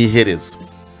n'iherezo.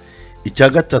 Icya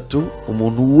gatatu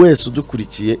umuntu wese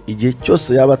udukurikiye igihe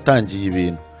cyose yaba atangiye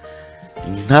ibintu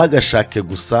ntagashake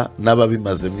gusa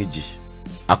n'ababimazemo igihe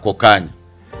ako kanya,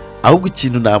 ahubwo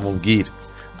ikintu namubwira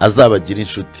azabagira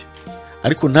inshuti,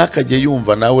 ariko ntakajye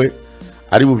yumva nawe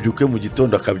ari bubyuke mu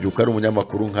gitondo akabyuka ari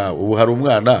umunyamakuru nkawe. Ubu hari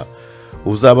umwana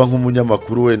uzaba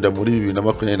nk'umunyamakuru wenda muri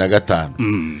 2025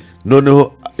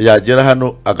 noneho yagera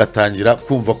hano agatangira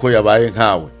kumva ko yabaye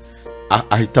nkawe,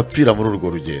 ahita apfira muri urwo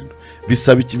rugendo.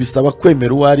 Bisaba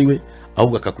kwemera uwo ari we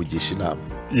ahubwo akakugisha inama.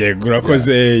 Yego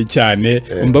urakoze cyane.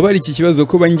 Mbabara iki kibazo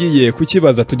kuba ngiye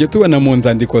kukibaza tujye tubona mu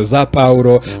nzandiko za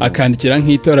Paulo akandikira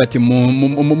nk'itora ati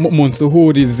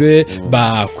munsuhurize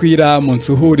bakwira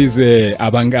munsuhurize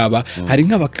abangaba. Hari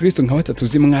nk'abakristo nka batatu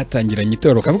zimwatangiranye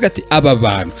itorero kavuga ati aba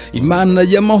bantu Imana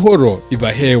y'amahoro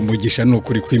ibahe umugisha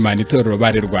n'ukuri ko Imana itorero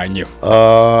barirwanyeho.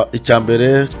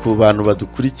 Icyambere ku bantu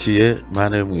badukurikiye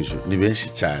Imana yo mwijuru ni benshi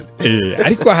cyane.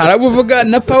 Ariko harabuvuga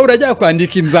na Paulo ajya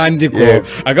kwandika inzandiko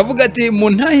akavuga ati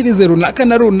ntahirize runaka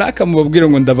na runaka mubabwire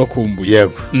ngo ndabakumbuye.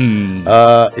 Yego.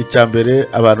 Icyambere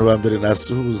abantu ba mbere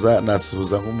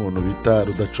nasuhuza nk'umuntu bita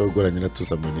Rudacogoranye na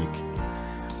Tuza Monique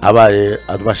abaye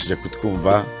adbashije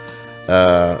kutwumva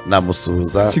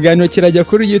namusuhuza. Ikiganiro kirajya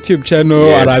kuri YouTube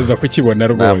channel araza kukibona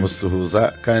rwose.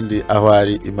 Namusuhuza kandi aho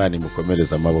ari Imana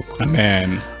imukomereza amaboko.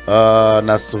 Amen.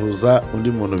 Nasuhuza undi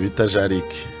muntu bita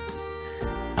Jarike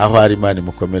aho hari Imana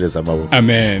imukomereza amaboko.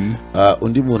 Amen.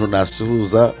 Undi muntu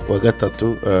nasuhuza wa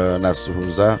gatatu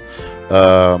nasuhuza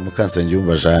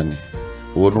Mukansengiyumva Jeanne,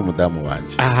 uwo ni umudamu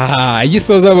wanjye.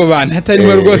 Igisoza abo bantu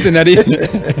hatarimo rwose nari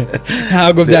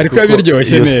ntabwo byari kuba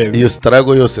biryoshye neza. Iyo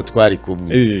struggle yose twari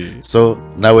kumwe. So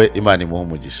nawe Imana imuha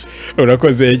umugisha.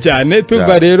 Urakoze cyane.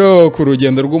 Tuva rero ku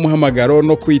rugendo rw'umuhamagaro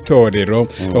no kwitorero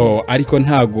ariko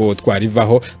ntago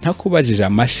twarivaho ntakubajije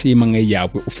amashimwe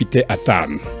yawe ufite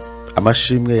 5.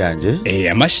 Amashimwe yanjye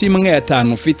amashimwe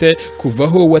 5 ufite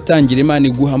kuvaho watangira Imana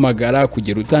iguhamagara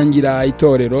kugera utangira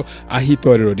itorero aho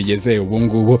itorero rigeze ubu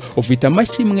ngubu ufite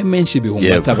amashimwe menshi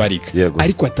bihumbi atabarika,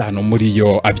 ariko 5 muri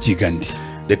yo abyigandi.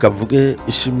 Reka mvuge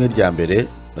ishimwe rya mbere.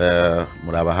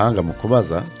 Muri abahanga mu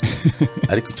kubaza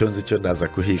ariko icyo nzi cyo ndaza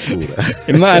kuhikura.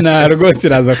 Imana rwose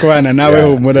iraza kubana nawe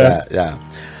humura.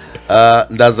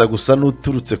 Ndaza gusa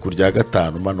n'uturutse ku rya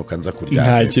 5 manuka nza ku rya 4.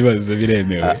 Nta kibazo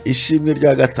biremewe. Ishimwe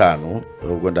rya 5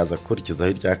 ubwo ndaza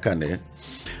gukurikizaho irya 4.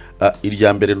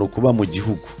 Irya mbere ni ukuba mu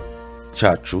gihugu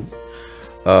cyacu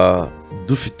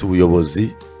dufite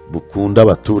ubuyobozi bukunda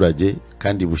abaturage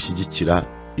kandi bushyigikira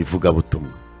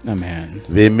ivugabutumwa. Amen.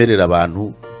 Bemerera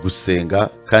abantu gusenga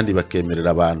kandi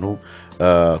bakemerera abantu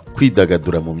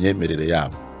kwidagadura mu myemerere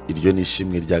yabo. Iryo ni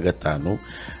ishimwe rya 5.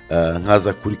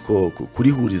 nkaza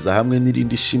kurihuriza hamwe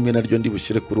n'irindi shimwe naryo ndi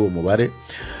bushyire kuri uwo mubare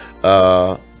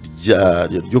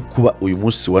ryo kuba uyu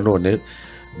munsi wa none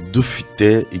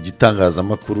dufite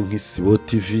igitangazamakuru nk'Isibo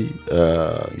TV,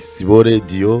 Isibo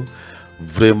Radio.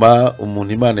 Vrema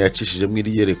umuntu Imana yacishijemo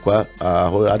iri yerekwa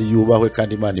aho ari yubahwe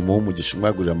kandi Imana imuha umugisha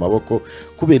umwagurira amaboko.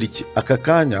 Kubera iki aka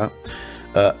kanya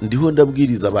ndiho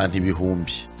ndabwiriza abantu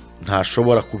ibihumbi,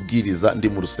 ntashobora kubwiriza ndi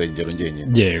mu rusengero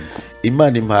ngenyine. Yego,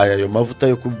 Imana impaye ayo mavuta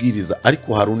yo kubwiriza,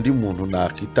 ariko hari undi muntu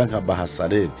nakita nka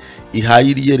Bahasareri ihaye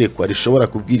iri yerekwa rishobora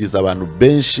kubwiriza abantu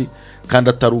benshi kandi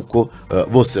atari uko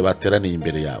bose bateraniye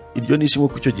imbere yabo. Iryo ni ishimwe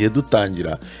ko icyo gihe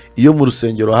dutangira, iyo mu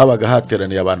rusengero habaga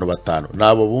hateraniye abantu 5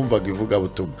 nabo bumvaga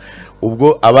ivugabutumwa,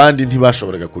 ubwo abandi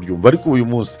ntibashoboraga kuryumva. Ariko uyu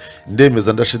munsi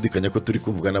ndemeza ndashidikanya ko turi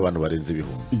kumvuga n'abantu barenze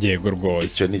ibihumbi. Yego rwose,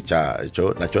 icyo ni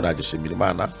icyo nacyo nagishimira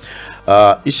Imana.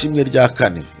 Ishimwe rya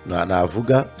kane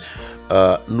navuga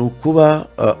ni ukuba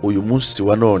uyu munsi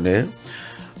wa none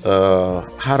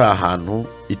hari ahantu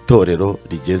itorero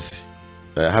rigeze,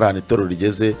 hari ahantu itorero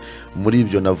rigeze muri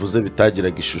ibyo navuze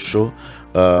bitagiraga ishusho.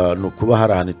 Ni ukuba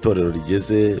hari ahantu itorero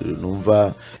rigeze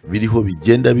numva biriho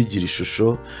bigenda bigira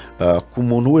ishusho. Ku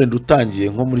muntu wenda utangiye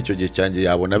nko muri icyo gihe cyanjye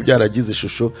yabona byaragize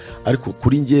ishusho, ariko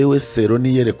kuri njyewe sero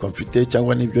niyerekwa mfite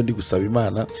cyangwa n'ibyo ndi gusaba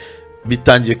Imana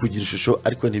bitangiye kugira ishusho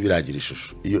ariko ntibiragira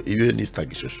ishusho. Iyo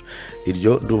nisitaga ishusho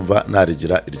iryo ndumva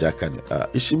naregira irya kane.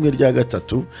 Ishimwe rya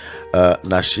gatatu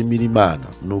nashimira Imana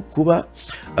ni ukuba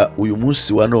uyu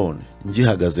munsi wa none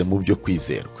ngihagaze mu byo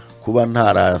kwizerwa, kuba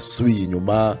ntarasubiye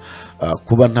inyuma,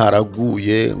 kuba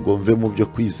ntaraguye ngo mve mu byo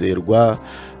kwizerwa.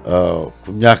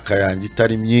 Ku myaka yanjye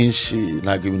itari myinshi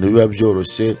ntabwo ibintu biba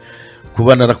byoroshye,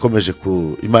 kuba narakomeje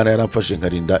Imana yaramfashe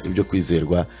nkarinda ibyo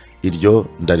kwizerwa, iryo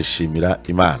ndarishimira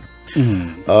Imana.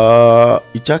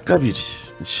 Icya kabiri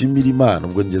nshimira Imana,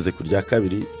 ubwo ngeze ku rya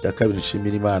kabiri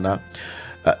nshimira Imana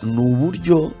ni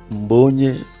uburyo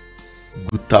mbonye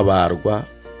gutabarwa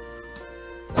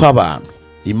kw'abantu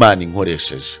Imana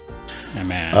inkoresheje.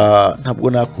 Ntabwo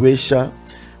nakubeshya,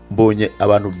 mbonye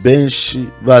abantu benshi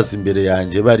baza imbere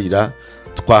yanjye barira,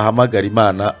 twahamagara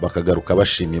Imana bakagaruka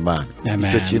bashima Imana.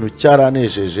 Icyo kintu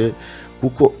cyaranejeje,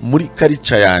 kuko muri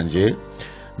karica yanjye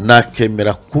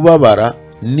nakemera kubabara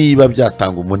niba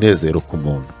byatanga umunezero ku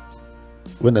muntu.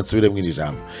 Wenda nsubire mu iri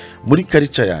jambo, muri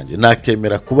karica yanjye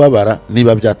nakemera kubabara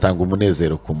niba byatanga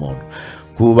umunezero ku muntu.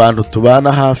 Ku bantu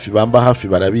tubana hafi, bamba hafi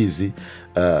barabizi,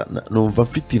 numva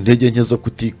mfite intege nke zo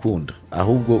kutikunda,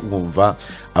 ahubwo nkumva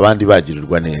abandi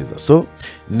bagirirwa neza. So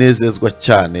nezezwa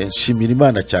cyane, nshimira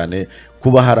Imana cyane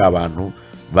kuba hari abantu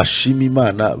bashima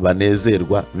Imana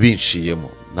banezerwa binshiyemo.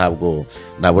 Ntabwo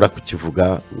nabura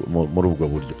kukivuga muri ubwo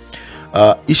buryo.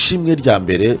 Ishimwe rya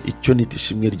mbere, icyo nita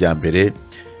ishimwe rya mbere,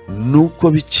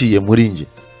 nuko biciye muri njye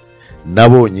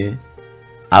nabonye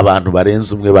abantu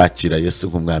barenze umwe bakira Yesu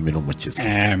nk'umwami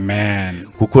n'umukiza. Amen.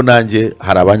 Kuko nanjye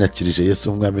hari abanyakirije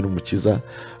Yesu nk'umwami n'umukiza.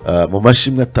 Mu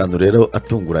mashimwe 5 rero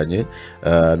atunguranye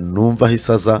numva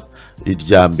hisaza,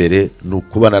 irya mbere ni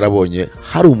ukuba narabonye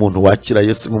hari umuntu wakira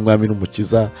Yesu nk'umwami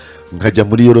n'umukiza, nkajya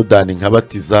muri Yorodani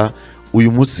nkabatiza.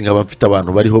 Uyu munsi nkaba mfite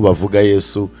abantu bariho bavuga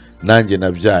Yesu, nanjye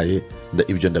nabyaye.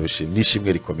 Ibyo ndabishimira,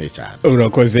 nishimwe rikomeye cyane.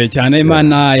 Urakoze cyane,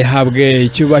 Imana ihabwe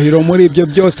icyubahiro muri ibyo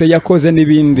byose yakoze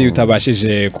n'ibindi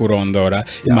utabashije kurondora.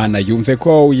 Imana yumve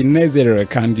ko uyinezerewe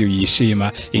kandi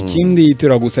uyishima. Ikindi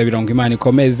turagusabira ngo Imana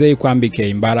ikomeze ikwambike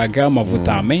imbaraga,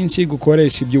 amavuta menshi,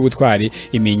 gukoresha iby'ubutwari,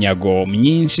 iminyago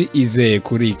myinshi ize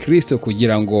kuri Kristo,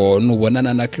 kugira ngo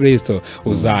nubonana na Kristo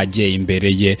uzajye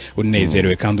imbere ye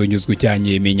unezerewe kandi unyuzwe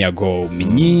cyane iminyago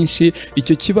myinshi.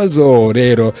 Icyo kibazo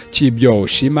rero cy'ibyo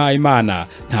ushima Imana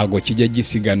ntago kijya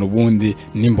gisigana ubundi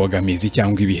n'imbogamizi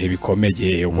cyangwa ibihe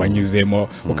bikomeye wanyuzemo,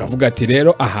 ukavuga ati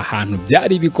rero aha hantu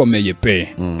byari bikomeye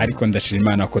pe, ariko ndashima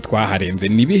Imana ko twaharenze.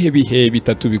 Ni ibihe bihe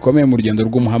bitatu bikomeye mu rugendo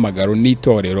rw'umuhamagaro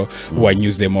n'itorero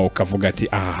wanyuzemo ukavuga ati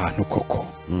aha hantu koko?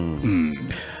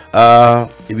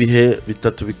 Ibihe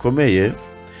bitatu bikomeye,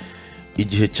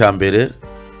 igihe cya mbere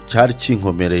cyari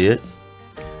kinkomereye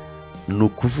ni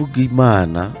ukuvuga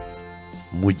Imana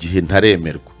mu gihe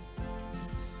ntaremerwa.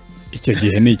 Icyo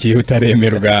gihe ni igihe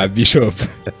utaremerwa, Bishop?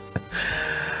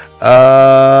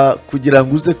 Kugira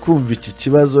ngo uze kumva iki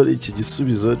kibazo, iki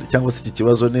gisubizo cyangwa se iki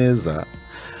kibazo neza,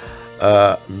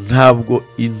 ntabwo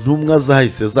intumwa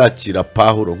zahise zakira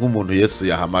Pawulo nk'umuntu Yesu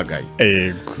yahamagaye.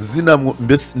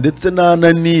 Ndetse na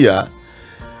Ananiya,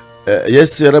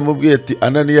 Yesu yaramubwiye ati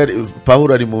Ananiya,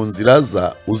 Pawulo ari mu nzira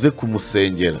aza uze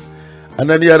kumusengera.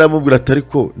 Ananiya aramubwira ati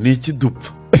ariko ni iki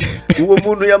dupfa? Uwo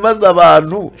muntu yamaze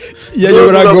abantu,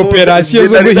 yayoboraga operasiyo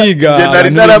zo guhiga abantu. Nari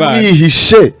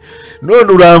naramwihishe,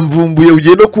 none uramvumbuye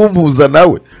ugiye no kumpuza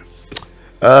nawe.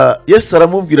 Yesu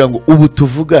aramubwira ngo ubu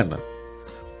tuvugana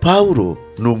Pawulo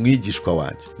ni umwigishwa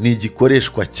wanjye, ni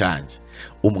igikoreshwa cyanjye,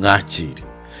 umwakire.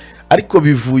 Ariko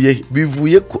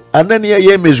bivuye ko Ananiya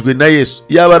yemejwe na Yesu,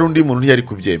 yaba ari undi muntu ntiyari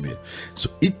kubyemera. So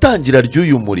itangira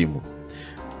ry'uyu murimo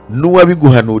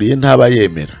n'uwabiguhanuriye ntaba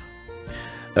yemera.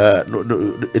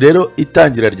 Rero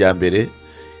itangira rya mbere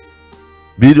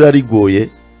biriya rigoye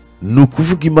ni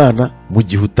ukuvuga Imana mu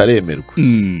gihe utaremerwa.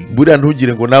 Buriya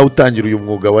ntugire ngo nawe utangira uyu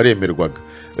mwuga waremerwaga.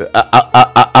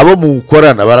 Abo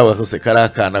mukorana barabahose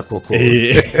karakana koko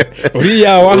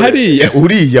uriya wahariya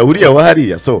uriya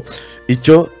wahariya. So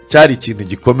icyo cyari ikintu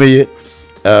gikomeye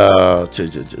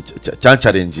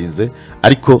cyancarenginze,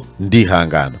 ariko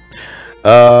ndihangana.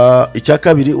 Icya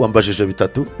kabiri wambajije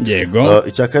bitatu. Yego.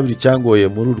 Icya kabiri cyangoye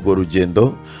muri urwo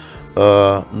rugendo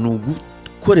ni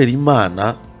ugukorera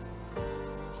Imana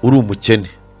uri umukene.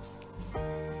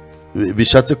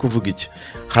 Bishatse kuvuga iki?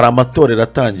 Hari amatorero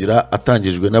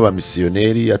atangijwe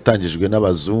n'abamisiyoneri, atangijwe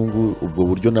n'abazungu, ubwo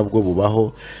buryo nabwo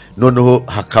bubaho. Noneho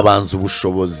hakabanza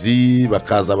ubushobozi,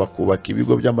 bakaza bakubaka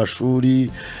ibigo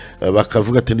by'amashuri,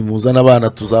 bakavuga ati nimuzana abana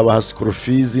tuzabaha school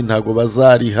fees, ntago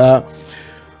bazariha.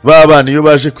 Babana iyo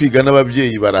baje kwiga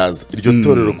n'ababyeyi baraza. Iryo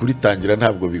torero kuritangira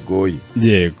ntabwo bigoye.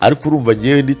 Yego. Ariko urumva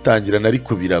nyewe nditangira nari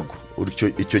ku birago.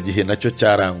 Icyo gihe nacyo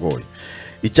cyarangoye.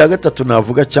 Icya gatatu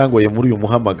navuga cyangoye muri uyu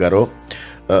muhamagaro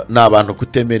ni abantu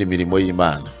kutemera imirimo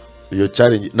y'Imana. Iyo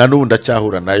cyari na n'ubu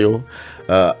ndacyahura nayo.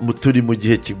 Turi mu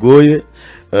gihe kigoye,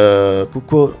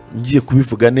 kuko ngiye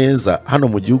kubivuga neza, hano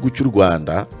mu gihugu cy'u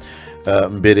Rwanda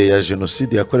mbere ya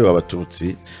jenoside yakorewe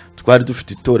Abatutsi twari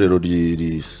dufite itorero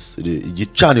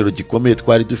igicaniro gikomeye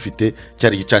twari dufite,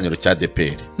 cyari igicaniro cya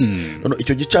DPR.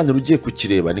 Icyo gicaniro ugiye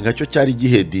kukireba ni nkacyo cyari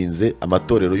gihedinze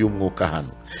amatorero y'umwuka hano.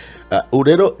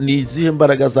 Rero ni izihe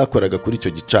mbaraga zakoraga kuri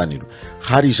icyo gicaniro?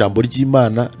 Hari ijambo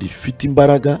ry'Imana rifite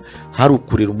imbaraga, hari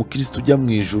ukurera umukristo ujya mu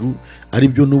ijuru, ari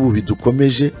byo n'ubu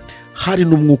bidukomeje, hari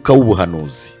n'umwuka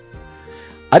w'ubuhanuzi.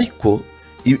 Ariko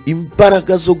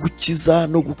imbaraga zo gukiza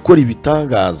no gukora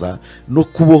ibitangaza no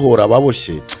kubohora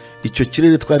ababoshye, icyo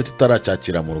kirere twari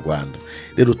tutaracyakira mu Rwanda.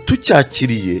 Rero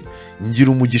tucyakiriye,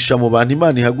 ngira umugisha mu bantu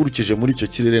Imana ihagurukije muri icyo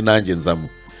kirere nanjye nzamo.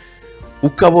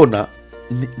 Ukabona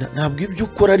ntabwo ibyo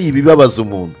ukora ari ibibabaza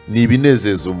umuntu, ni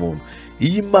ibinezeza umuntu.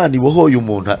 Iyo Imana ibohoye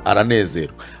umuntu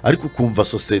aranezerwa, ariko ukumva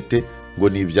sosiyete ngo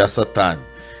ni ibya Satani,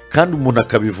 kandi umuntu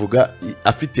akabivuga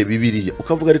afite Bibiliya.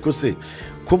 Ukavuga ariko se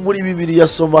ko muri Bibiliya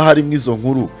asoma harimo izo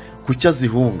nkuru, kuki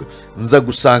azihunga? Nza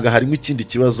gusanga harimo ikindi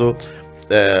kibazo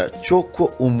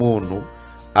cy'uko umuntu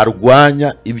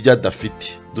arwanya ibyo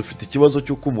adafite. Dufite ikibazo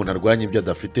cy'uko umuntu arwanya ibyo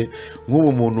adafite.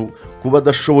 Nk'ubu muntu kuba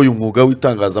adashoboye umwuga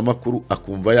w'itangazamakuru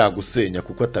akumva yagusenya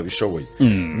kuko atabishoboye.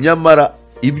 Nyamara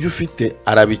ibyo ufite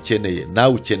arabikeneye,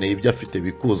 nawe ukeneye ibyo afite,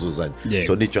 bikuzuzanya.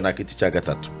 So nicyo nakita icya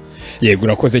gatatu. Yego,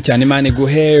 urakoze cyane. Imana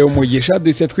iguhe umugisha.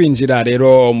 Duhise twinjira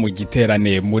rero mu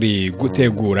giterane, muri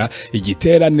gutegura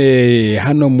igiterane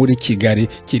hano muri Kigali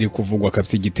kiri kuvugwa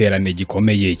kabisa, igiterane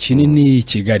gikomeye kinini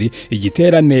Kigali.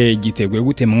 Igiterane giteguye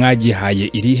gute? Mwagihaye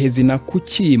irihe zina?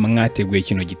 Kuki mwateguye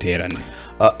kino giterane?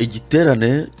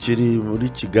 Igiterane kiri muri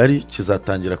Kigali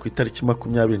kizatangira ku itariki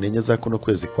 24 za kuno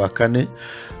kwezi kwa kane,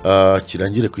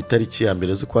 kirangire ku itariki ya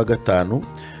mbere z'ukwa gatanu.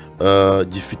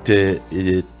 Gifite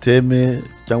teme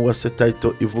cyangwa se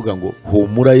title ivuga ngo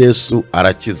humura Yesu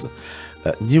arakiza.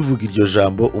 Nkivuga iryo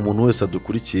jambo, umuntu wese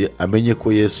adukurikiye amenye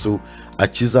ko Yesu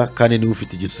akiza, kandi niwe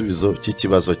ufite igisubizo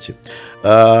cy'ikibazo cye.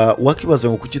 Wakibaza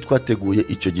ngo kuki twateguye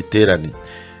icyo giterane?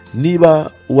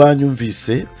 Niba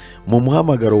wanyumvise, mu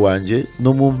muhamagaro wanjye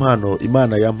no mu mpano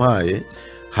Imana yampaye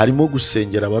harimo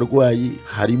gusengera abarwayi,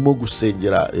 harimo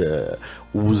gusengera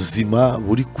ubuzima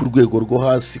buri ku rwego rwo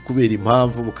hasi kubera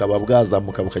impamvu bukaba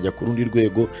bwazamuka bukajya ku rundi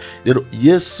rwego. Rero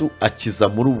Yesu akiza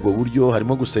muri ubwo buryo,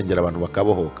 harimo gusengera abantu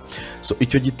bakabohoka. So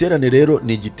icyo giterane rero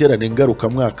ni igiterane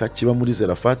ngarukamwaka kiba muri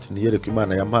Zeraphat, niyereka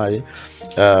Imana yampaye,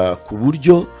 ku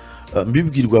buryo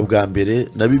mbibwirwa bwa mbere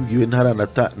nabibwiwe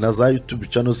ntaranata na za YouTube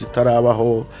channel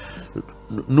zitarabaho,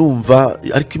 numva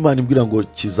ariko Imana imbwira ngo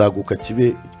kizaguka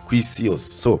kibe ku isi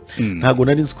yose. So ntago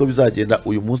nari nzi ko bizagenda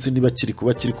uyu munsi, niba kiri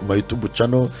kuba kiri ku ma YouTube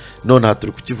channel, none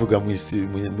haturi kukivuga muri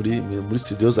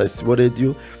studio za Isibo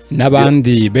Radio.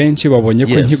 N'abandi benshi babonye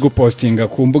ko nkigupostinga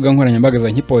ku mbuga nkoranyambaga za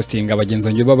nkipostinga, bagenzi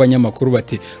banjye b'abanyamakuru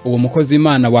bati uwo mukozi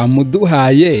Imana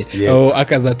wamuduhaye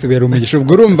akazatubera umugisha.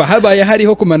 Ubwo urumva habaye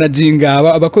hariho ku managinga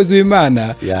abakozi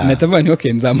b'Imana, natamva nti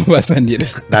okay nzamubazanira.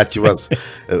 Nta kibazo,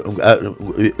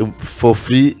 for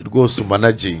free rwose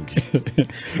managing.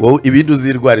 Wowe ibindi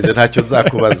uzirwarize ntacyo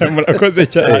nzakubaza. Murakoze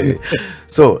cyane.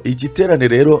 So igiterane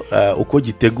rero uko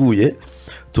giteguye,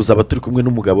 tuzaba turi kumwe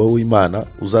n'umugabo w'Imana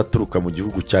uzaturuka mu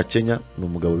gihugu cya Kenya. Ni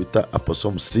umugabo bita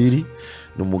Apostle Musiri,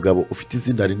 ni umugabo ufite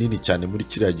izina rinini cyane muri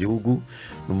kiriya gihugu,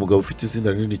 ni umugabo ufite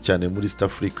izina rinini cyane muri East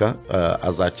Africa.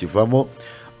 Azakivamo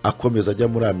akomeza ajya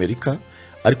muri Amerika,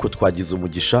 ariko twagize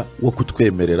umugisha wo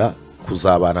kutwemerera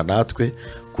kuzabana natwe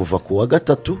kuva ku wa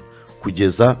gatatu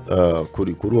kugeza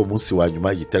kuri uwo munsi wa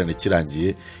nyuma igiterane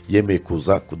kirangiye, yemeye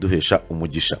kuza kuduhesha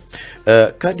umugisha.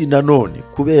 Kandi nanone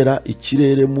kubera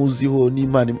ikirere muziho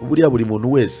n'Imana, buriya buri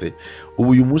muntu wese ubu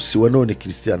uyu munsi wa none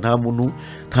Christian, nta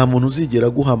muntu uzigera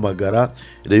guhamagara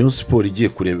Rayon Sport igiye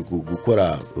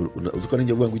gukora, uko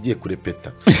ninjye vuga ngo igiye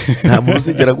kurepeta, nta muntu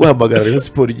uzigera guhamagara Rayon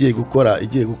Sport igiye gukora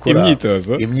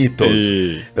imyitozo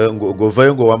ngo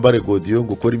vayo ngo wambare godiyo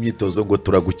ngo ukore imyitozo ngo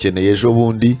turagukeneye ejo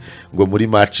bundi ngo muri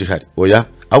match ihari. Oya,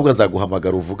 ahubwo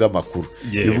azaguhamagara uvuga amakuru.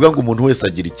 Bivuga ngo umuntu wese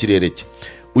agira ikirere cye.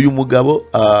 Uyu mugabo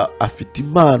afite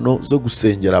impano zo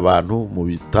gusengera abantu mu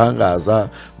bitangaza,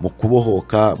 mu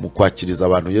kubohoka, mu kwakiriza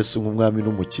abantu Yesu nk'umwami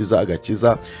n'umukiza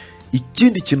agakiza.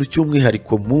 Ikindi kintu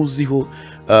cy'umwihariko muziho,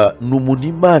 ni umuntu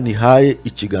Imana ihaye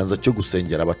ikiganza cyo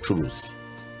gusengera abacuruzi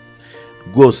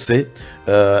rwose.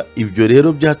 Ibyo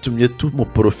rero byatumye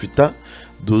tumuprofita,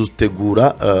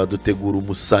 dutegura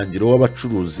umusangiro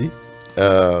w'abacuruzi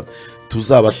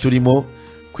tuzaba turimo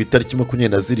ku itariki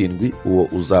 27. Uwo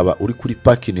uzaba uri kuri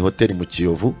Parking Hotel mu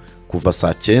Kiyovu kuva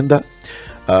saa 9.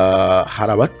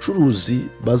 Hari abacuruzi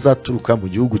bazaturuka mu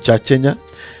gihugu cya Kenya,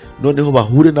 noneho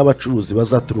bahure n'abacuruzi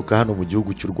bazaturuka hano mu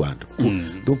gihugu cy'u Rwanda.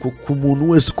 Donc ku muntu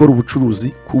wese ukora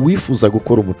ubucuruzi, kuwifuza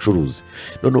gukora umucuruzi,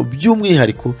 noneho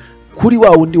by'umwihariko kuri wa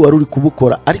wundi wari uri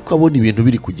kubukora ariko abona ibintu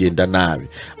biri kugenda nabi,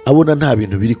 abona nta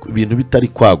ibintu bitari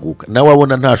kwaguka, nawe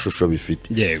abona nta shusho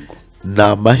bifite. Yego, ni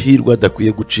amahirwe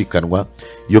adakwiye gucikanwa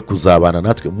yo kuzabana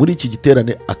natwe muri iki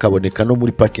giterane, akaboneka no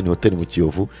muri Parking Hotel mu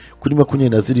Kiyovu kuri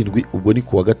 27. Ubwo ni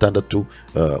ku wa gatandatu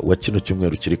wa kino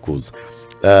cyumweru kiri kuza.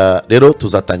 Rero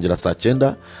tuzatangira saa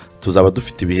 9, tuzaba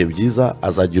dufite ibihe byiza.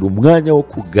 Azagira umwanya wo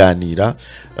kuganira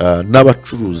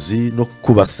n'abacuruzi no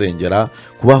kubasengera,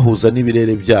 kubahuza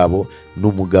n'ibirere byabo. Ni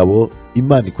umugabo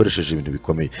Imana ikoresheje ibintu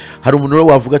bikomeye. Hari umuntu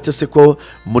wavuga ati se ko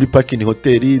muri Parking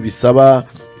Hotel bisaba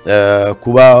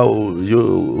kuba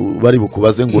bari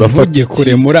bukubaze ngo urafata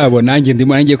kure muri abo, nanjye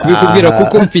ndimo nanjye kubikubwira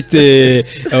kuko mfite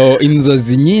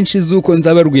inzozi nyinshi z'uko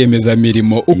nzaba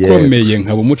rwiyemezamirimo ukomeye,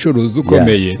 nkaba umucuruzi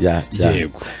ukomeye.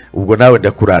 Yego, ubwo nawe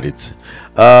ndakuraritse.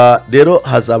 Rero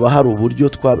hazaba hari uburyo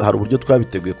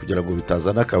twabiteguye kugira ngo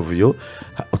bitazana akavuyo.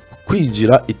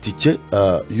 Kwinjira itike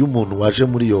y'umuntu waje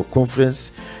muri iyo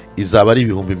conference izaba ari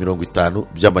 50,000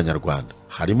 by'amanyarwanda.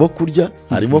 Harimo kurya,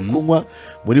 harimo kunywa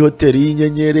muri hoteli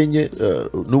y'inyenyeri enye,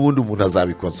 n'ubundi umuntu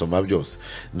azabikonsoma byose.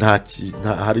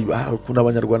 Hari kuna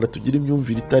abanyarwanda tugira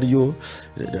imyumvire itariyo,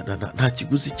 nta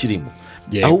kiguzi kirimo.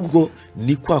 Ahubwo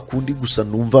ni kwa kundi gusa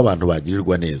numva abantu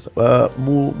bagirirwa neza.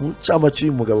 Mu cyama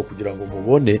cy'uyu mugabo kugira ngo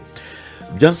mubone,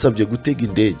 byansabye gutega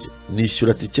indege,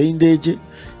 nishyura tike y'indege,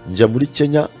 njya muri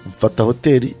Kenya, mfata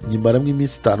hoteli, nyimaramo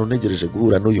iminsi 5 ntegereje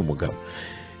guhura n'uyu mugabo.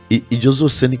 Ibyo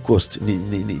zose ni cost,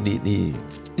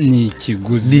 ni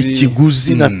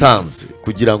ikiguzi natanze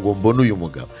kugira ngo mbone uyu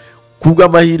mugabo.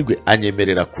 Kubw'amahirwe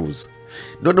anyemerera kuza.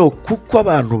 Noneho kuko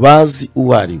abantu bazi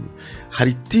uwo ari we,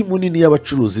 hari timu nini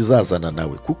y'abacuruzi izazana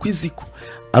nawe, kuko iziko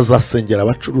azasengera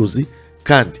abacuruzi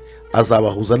kandi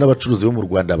azabahuza n'abacuruzi bo mu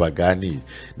Rwanda baganire.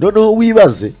 Noneho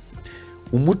wibaze,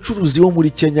 umucuruzi wo muri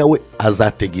Kenya we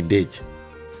azatega indege,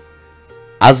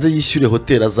 aze yishyure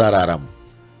hoteli azararamo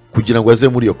kugira ngo aze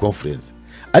muri iyo conference.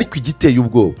 Ariko igiteye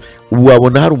ubwoba, ubu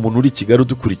wabona hari umuntu uri Kigali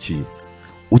udukurikiye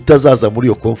utazaza muri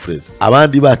iyo conference,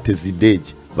 abandi bateze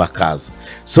indege bakaza.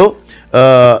 So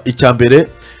icyambere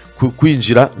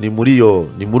kwinjira ni muri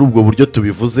ubwo buryo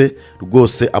tubivuze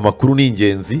rwose. Amakuru ni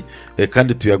ingenzi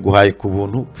kandi tuyaguhaye ku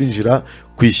buntu. Kwinjira,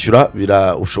 kwishyura,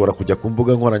 ushobora kujya ku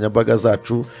mbuga nkoranyambaga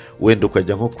zacu, wenda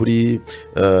ukajya nko kuri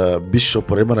Bishop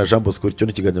Harerimana Jean Bosco, icyo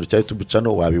ni ikiganiro cya YouTube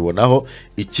channel, wabibonaho.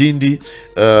 Ikindi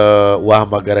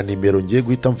wahamagara nimero ngiye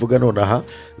guhita mvuga nonaha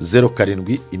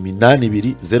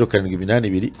 0782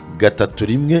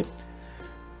 0782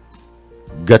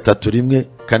 31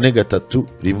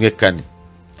 4314.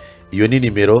 Iyo ni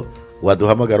nimero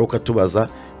waduhamagara ukatubaza.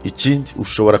 Ikindi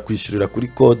ushobora kwishyurira kuri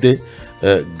kode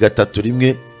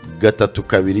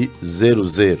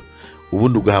 313200,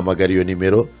 ubundi ugahamagara iyo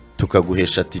nimero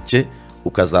tukaguhesha tike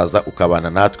ukazaza ukabana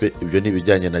natwe. Ibyo ni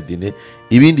ibijyanye na dine.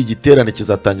 Ibindi giterane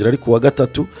kizatangira ari ku wa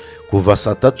gatatu kuva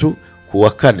saa 3, ku wa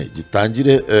 4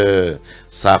 gitangire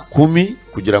saa 10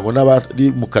 kugira ngo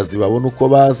n'abari mu kazi babone uko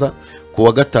baza. Ku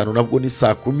wa 5 nabwo ni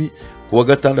saa 10. Ku wa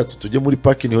 6 tujye muri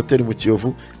Parking Hotel mu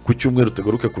Kiyovu. Ku cyumweru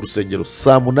tugaruke ku rusengero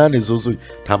saa 8 zuzuye.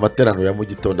 Nta materaniro ya mu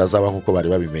gitondo azaba nkuko bari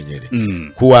babimenyereye.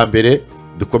 Ku wa mbere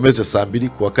dukomeze saa 2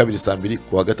 kuwa 2 saa 2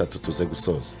 kuwa 3 tuze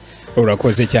gusoza.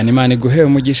 Urakoze cyane, Imana iguhe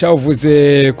umugisha.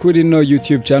 Uvuze kuri no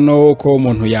YouTube channel ko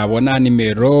umuntu yabona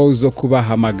nimero zo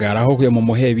kubahamagaraho kuye mu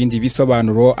muhe ibindi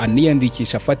bisobanuro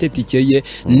aniyandikisha afate tike ye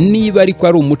niba ariko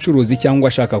ari umucuruzi cyangwa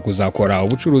ashaka kuzakora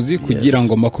ubucuruzi kugira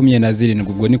ngo 27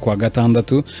 ubwo ni kuwa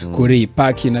 6 kuri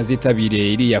park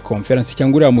nazitabire iri ya conference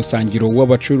cyangwa uri musangiro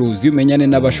w'abacuruzi umenyane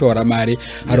n'abashoramari.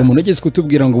 Hari umuntu ugeze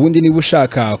kutubwira ngo ubundi niba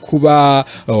ushaka kuba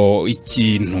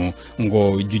ikintu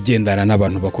ngo ugendana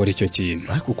n'abantu bakora icyo kintu,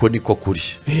 kuko niko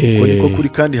kuri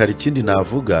kandi hari ikindi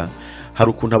navuga. Hari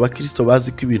ukuntu abakristo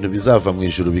bazi ko ibintu bizava mu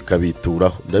ijuru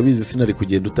bikabituraho. Ndabizi sinari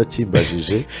kugenda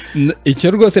utakimbajije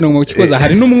icyo rwose no mukikoza.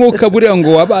 Hari n'umwuka buriya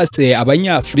ngo wabase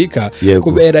abanyafrika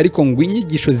kubera ariko ngo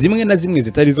inyigisho zimwe na zimwe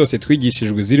zitari zose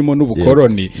twigishijwe zirimo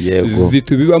n'ubukoroni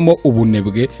zitubibamo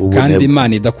ubunebwe kandi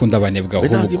Imana idakunda abanebwe.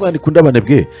 Ahubwo Imana ikunda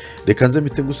abanebwe. Reka nze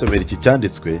mpite ngusomera iki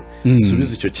cyanditswe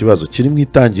subiza icyo kibazo kiri mu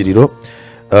Itangiriro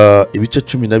ibice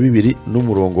 12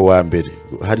 n'umurongo wa mbere.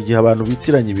 Hari gihe abantu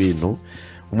bitiranya ibintu.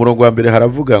 Umurongo wa mbere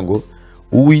haravuga ngo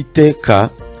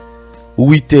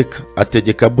Uwiteka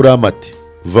ategeka Aburahamu ati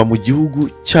va mu gihugu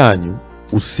cyanyu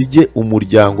usige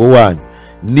umuryango wanyu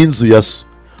n'inzu ya so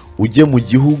ujye mu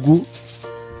gihugu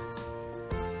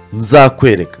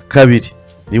nzakwereka. Kabiri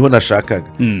niho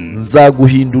nashakaga,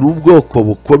 nzaguhindura ubwoko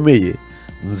bukomeye,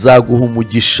 nzaguha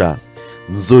umugisha,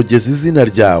 nzogeza izina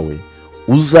ryawe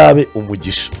uzabe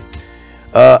umugisha.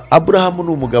 Aburahamu ni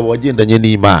umugabo wagendanye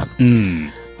n'Imana.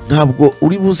 Ntabwo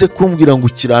uri buze kumbwira ngo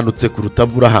ukiranutse kuruta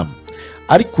Aburahamu,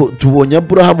 ariko tubonye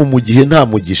Aburahamu mu gihe nta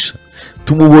mugisha.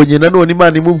 Tumubonye nanone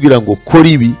Imana imubwira ngo kora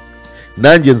ibi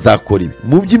nanjye nzakora ibi.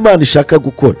 Mu byo Imana ishaka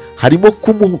gukora harimo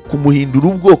kumuhindura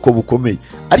ubwoko bukomeye,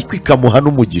 ariko ikamuha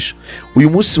n'umugisha. Uyu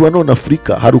munsi wa none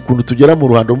Afurika hari ukuntu tugera mu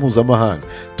ruhando mpuzamahanga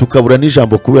tukabura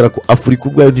n'ijambo kubera ko Afurika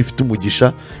ubwayo ntifite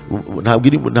umugisha, ntabwo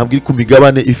iri ku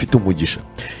migabane ifite umugisha.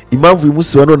 Impamvu uyu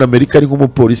munsi wa none Amerika ari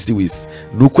nk'umupolisi w'isi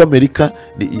ni uko Amerika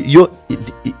iyo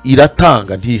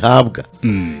iratanga ntihabwa.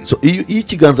 So iyo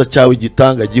ikiganza cyawe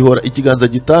gitanga ikiganza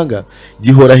gitanga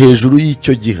gihora hejuru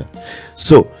y'icyo giha.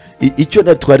 So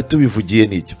icyo twari tubivugiye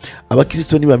n'icyo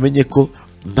abakristo nibamenye ko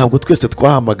ntabwo twese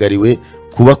twahamagariwe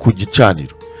kuba ku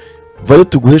gicaniro. Vayo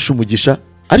tuguhesha umugisha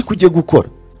ariko ujye gukora.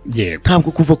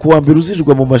 Ntabwo kuva ku wa mbere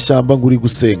uzirirwa mu mashyamba ngo uri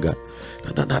gusenga.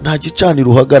 Nta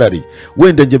gicaniro uhagarariye.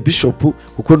 Wenda njye bishop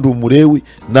kuko ndi umurewi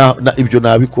ibyo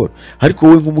nabikora, ariko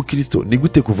wowe nk'umukristo ni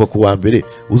gute kuva ku wa mbere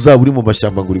uzaba uri mu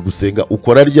mashyamba ngo uri gusenga?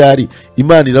 Ukora ryari?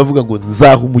 Imana iravuga ngo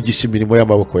nzaha umugisha imirimo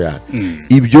y'amaboko yawe.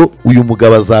 Ibyo uyu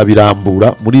mugabo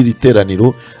azabirambura muri iri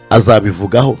teraniro,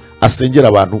 azabivugaho, asengera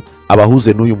abantu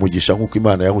abahuze n'uyu mugisha nk'uko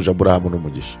Imana yahuje Aburahamu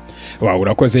n'umugisha.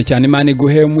 Urakoze cyane, Imana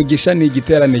iguhe umugisha. Ni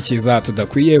igiterane cyiza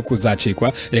tudakwiye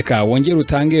kuzacikwa. Reka wongere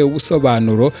utange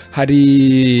ubusobanuro.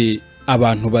 Hari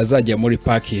abantu bazajya muri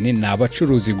parking ni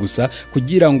abacuruzi gusa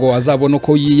kugira ngo azabone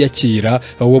uko yiyakira.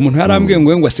 Uwo muntu yarambwiye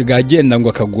ngo asigaye agenda ngo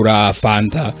akagura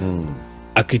fanta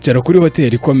akicara kuri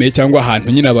hoteli ikomeye cyangwa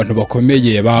ahantu nyine abantu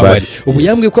bakomeye baba bari. Ubu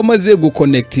yambwiye ko amaze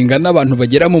guconnectinga n'abantu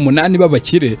bagera mu 8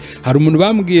 b'abakire. Hari umuntu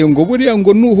bambwiye ngo buriya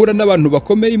ngo nuhura n'abantu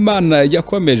bakomeye Imana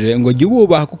yakomeje ngo jye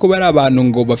ububaha kuko bari abantu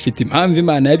ngo bafite impamvu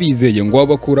Imana yabizeye ngo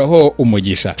bakuraho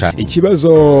umugisha.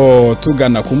 Ikibazo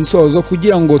tugana ku musozo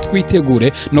kugira ngo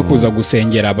twitegure no kuza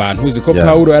gusengera abantu. Uziko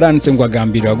Paulo yaranditse ngo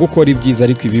agambirira gukora ibyiza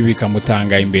ariko ibi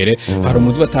bikamutanga imbere. Hari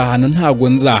umuzi batahana ntago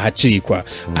nzahacikwa,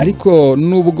 ariko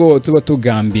nubwo tuba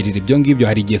gambirira ibyo ngibyo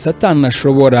hari igihe Satani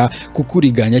ashobora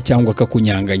kukuriganya cyangwa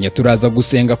akakunyanganya. Turaza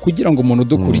gusenga kugira ngo umuntu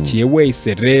dukurikiye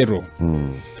wese rero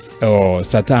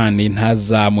Satani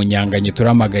ntazamunyanganye.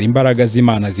 Turamagara imbaraga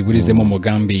z'Imana ziburizemo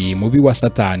umugambi mubi wa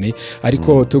Satani.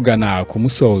 Ariko tugana ku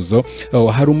musozo,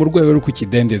 hari umurwayi uri ku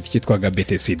kidendezi cyitwaga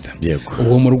Betesida.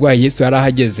 Uwo murwayi Yesu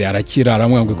yarahageze arakira,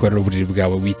 aramubwira ngo ikorera uburiri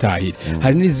bwawe witahire.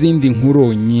 Hari n'izindi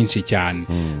nkuru nyinshi cyane.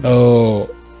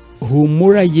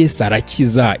 Humura, Yesu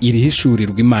arakiza,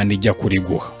 irihishurirwa Imana ijya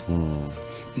kuriguha.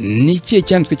 Ni ikihe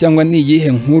cyanditswe cyangwa ni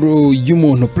iyihe nkuru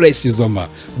y'umuntu precisoma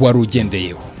wari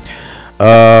ugendeyeho?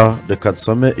 Reka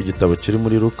dusome igitabo kiri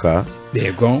muri Luka.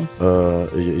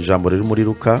 Ijambo riri muri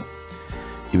Luka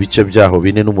ibice byaho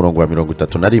 4 n'umurongo wa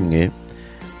 31.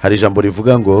 Hari ijambo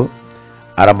rivuga ngo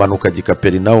aramanuka i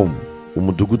Kaperinawumu,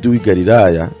 umudugudu w'i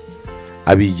Galilaya,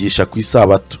 abigisha ku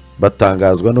isabato.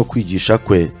 Batangazwa no kwigisha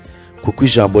kwe kuko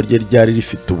ijambo rye ryari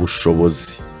rifite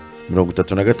ubushobozi.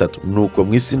 33. Nuko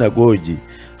mu isinagogi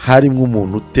harimo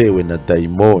umuntu utewe na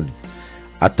dayimoni,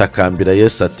 atakambira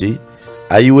Yesu ati,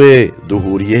 ayiwe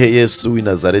duhuriye he Yesu w'i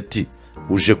Nazareti?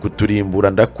 Uje kuturimbura,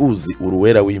 ndakuzi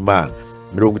uruwera w'Imana.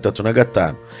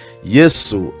 35.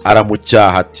 Yesu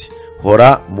aramucyaha ati,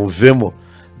 hora muvemo.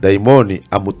 Dayimoni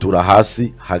amutura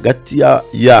hasi hagati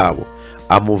yabo,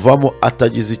 amuvamo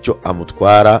atagize icyo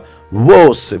amutwara.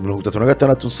 Bose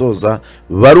 36 nsoza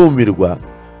barumirwa,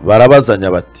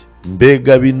 barabazanya bati,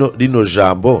 mbega rino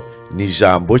jambo ni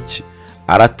jambo ki?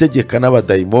 Arategeka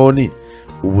n'abadayimoni,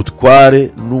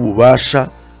 ubutware n'ububasha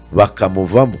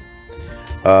bakamuvamo.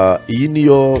 Iyi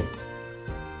niyo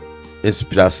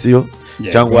inspiration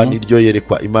cyangwa niryo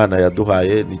yerekwa Imana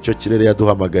yaduhaye, nicyo kirere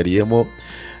yaduhamagariyemo.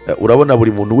 Urabona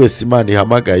buri muntu wese Imana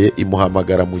ihamagaye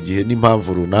imuhamagara mu gihe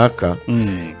n'impamvu runaka.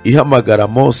 Ihamagara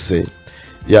Mose,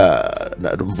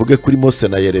 mvuge kuri Mose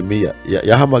na Yeremiya,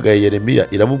 yahamagaye Yeremiya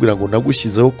iramubwira ngo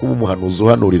nagushyizeho kuba umuhanuzi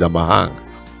uhanurira amahanga,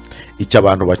 icyo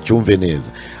abantu bacyumve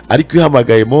neza. Ariko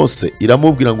ihamagaye Mose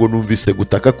iramubwira ngo numvise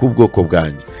gutaka k'ubwoko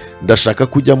bwanjye, ndashaka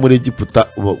kujya muri Egiputa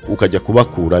ukajya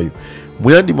kubakurayo.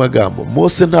 Mu yandi magambo,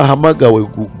 Mose ntahamagawe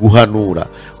guhanura,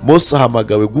 Mose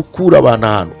ahamagawe gukura abantu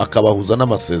ahantu akabahuza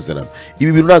n'amasezerano.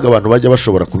 Ibi bintu ntabwo abantu bajya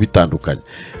bashobora kubitandukanya.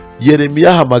 Yeremiya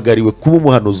ahamagariwe kuba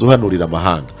umuhanuzi uhanurira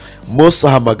amahanga, Mose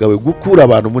ahamagawe gukura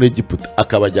abantu muri Egiputa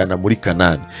akabajyana muri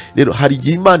Kanani. Rero hari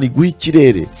igihe Imana iguha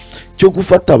ikirere cyo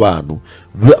gufata abantu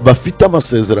bafite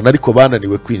amasezerano ariko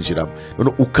bananiwe kwinjiramo,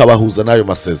 none ukabahuza n'ayo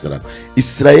masezerano.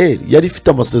 Isirayeli yari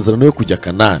ifite amasezerano yo kujya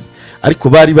Kanani, ariko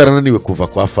bari barananiwe kuva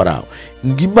kwa Farawo.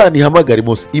 Ngo Imana ihamagare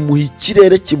Mose imuha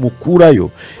ikirere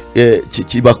kimukurayo,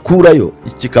 kibakurayo,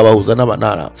 kikabahuza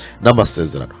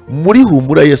n'amasezerano. Muri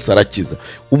humura Yesu arakiza.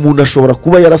 Umuntu ashobora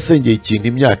kuba yarasengeye ikintu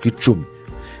imyaka 10,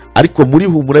 ariko muri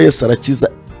humura Yesu arakiza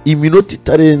iminota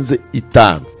itarenze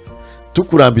 5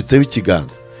 tukurambitseho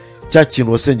ikiganza, cya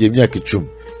kintu wasengeye imyaka 10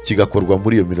 kigakorwa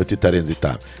muri iyo minota itarenze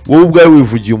 5. Wowe ubwawe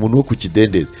wivugiye umuntu wo ku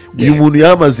kidendezi. Uyu muntu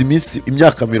yamaze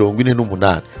imyaka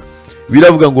 48.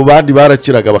 Biravuga ngo bandi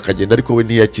barakiraga bakagenda ariko we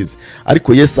ntiyakize.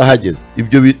 Ariko Yesu ahageze,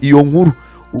 iyo nkuru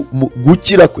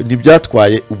gukira kwe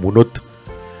ntibyatwaye umunota.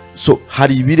 So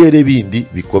hari ibirere bindi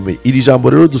bikomeye. Iri jambo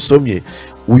rero dusomye,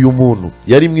 uyu muntu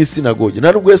yari mu isinagogi,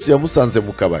 nta nubwo Yesu yamusanze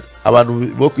mu kabari, abantu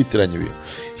bo kwitiranya ibintu.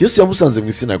 Yesu yamusanze mu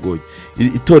isinagogi.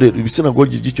 Itorero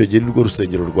ibisinagogi ry'icyo gihe nirwo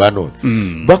rusengero rwa none.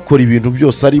 Bakora ibintu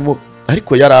byose arimo,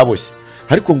 ariko yaraboshye.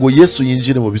 Ariko ngo Yesu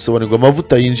yinjiremo, bisobanurwa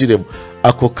amavuta yinjiremo,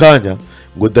 ako kanya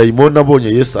ngo dayimoni abonye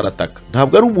Yesu arataka.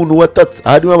 Ntabwo ari umuntu watatse,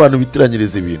 harimo abantu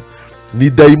bitiranyiriza ibintu, ni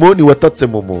dayimoni watatse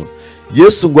mu muntu.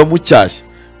 Yesu ngo amucyashye,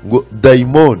 ngo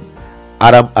dayimoni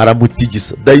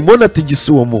aramutigisa. Dayimoni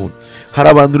atigisa uwo muntu. Hari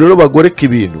abantu rero bagoreka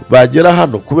ibintu, bagera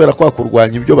hano kubera kwa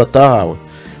kurwanya ibyo batahawe,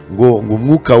 ngo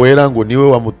umwuka wera ngo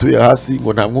niwe wamutuye hasi,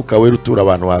 ngo nta mwuka wera utura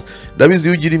abantu hasi. Ndabizi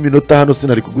iyo ugira iminota hano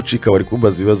sinari kugucika, bari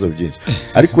kumbaza ibibazo byinshi,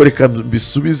 ariko reka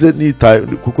mbisubize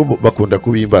kuko bakunda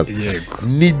kubimbaza.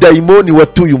 Ni dayimoni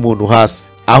watuye umuntu hasi,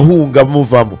 ahunga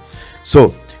muvamo.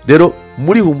 So rero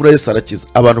muri humura Yesu arakiza,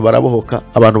 abantu barabohoka,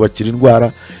 abantu bakira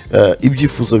indwara,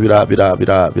 ibyifuzo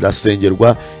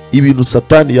birasengerwa, ibintu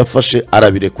Satani yafashe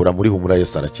arabirekura. Muri humura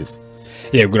Yesu arakiza.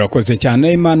 Yego, urakoze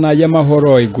cyane. Imana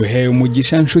y'amahoro iguhe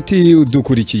umugisha nshuti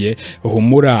udukurikiye.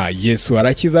 Humura Yesu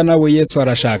arakiza, nawe Yesu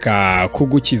arashaka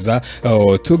kugukiza.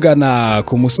 Tugana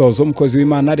ku musozo, umukozi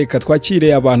w'Imana, reka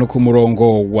twakire abantu ku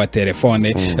murongo wa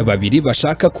telefone babiri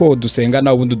bashaka ko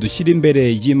dusengana, ubundi dushyira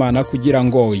imbere y'Imana kugira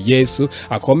ngo Yesu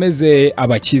akomeze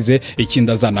abakize,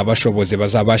 ikindi azana bashoboze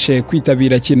bazabashe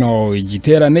kwitabira kino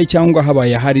giterane, cyangwa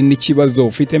habaye hari n'ikibazo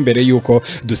ufite mbere yuko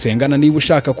dusengana. Niba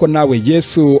ushaka ko nawe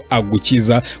Yesu agukiza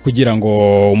kugira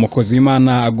ngo umukozi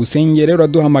w'Imana agusengere,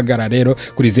 uraduhamagara rero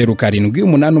kuri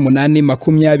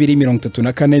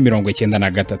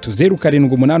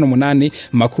 0788203493,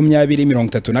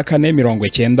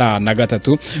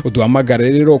 0788203493. Uduhamagara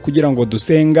rero kugira ngo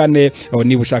dusengane.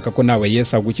 Niba ushaka ko nawe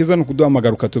Yesu agukiza, no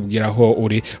kuduhamagara ukatubwira aho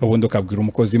uri, ubundi ukabwira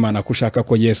umukozi w'Imana ko ushaka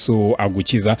ko Yesu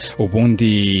agukiza,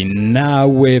 ubundi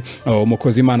nawe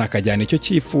umukozi w'Imana akajyana icyo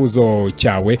cyifuzo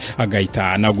cyawe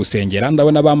agahita anagusengera.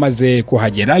 Ndabona bamaze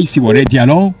kuhagera. Isibore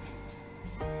dialo,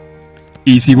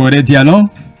 Isibore dialo.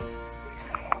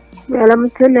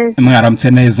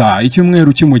 Mwaramutse neza.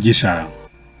 Icyumweru cy'umugisha.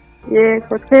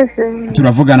 Yego, twese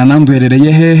turavugana.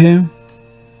 Nanduherereye hehe?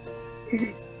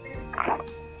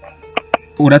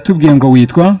 Uratubwiye ngo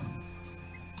witwa?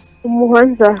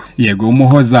 Umuhoza. Yego,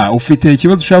 Umuhoza. Ufite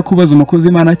ikibazo ushaka kubaza umukozi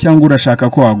w'Imana cyangwa urashaka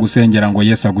ko agusengera ngo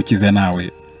Yesu agukize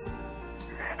nawe?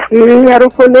 Hari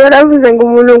ukuntu yaravuze ngo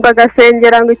umuntu ngo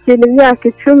agasengera ngo ikintu imyaka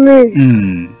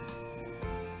 10.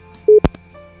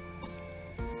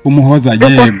 Umuhoza,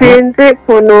 yego. Sinzi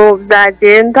ukuntu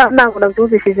byagenda, ntabwo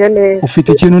nabyumvishije neza.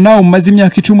 Ufite ikintu nawe umaze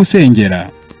imyaka 10 usengera?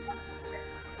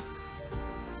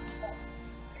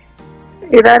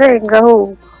 Irarenga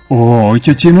ahubwo.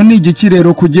 Icyo kintu ni igiki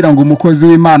rero, kugira ngo umukozi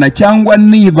w'Imana cyangwa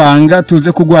nibanga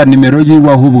tuze kuguha nimero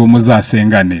yiwe ahubwo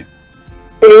muzasengane?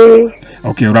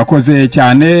 Okay, urakoze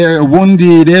cyane.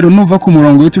 Ubundi rero nuva ku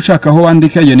murongo uhita ushaka aho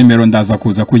wandika iyo nimero ndaza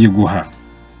kuza kuyiguha.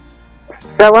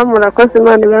 sawa murakoze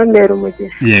Imana ibamere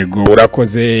umugisha. Yego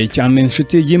urakoze cyane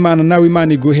inshuti y'Imana, nawe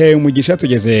Imana iguhe umugisha.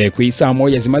 Tugeze ku isamo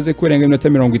yazimaze kurenga iminota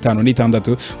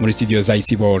 56 muri studio za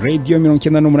Isibo Radio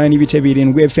 98 n'ibice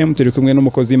 7 FM. Turi kumwe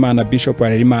n'umukozi w'Imana Bishop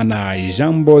Harerimana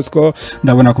Jean Bosco.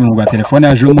 Ndabona ku murongo wa telefone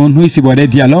aje umuntu. Isibo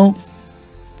Radio, allo?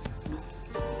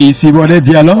 Isibo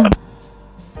Radio, allo?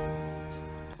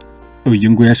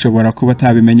 Uyu nguyu ashobora kuba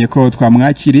atabimenye ko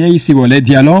twamwakiriye. Isibo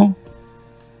Radio, allo?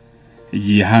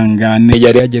 Yihangane,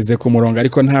 yari yageze ku murongo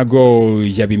ariko ntago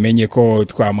yabimenye ko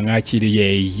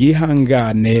twamwakiriye.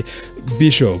 Yihangane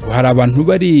Bishop, hari abantu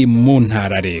bari mu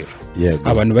ntara rero.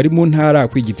 Abantu bari mu ntara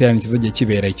kwigiterana kizagiye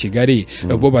kibera i Kigali,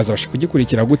 bo bazabasha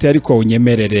kugikurikira gute? Ariko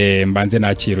unyemerere mbanze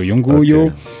nakira uyu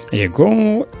nguyu.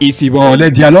 Yego, Isibo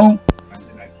Radio, allo?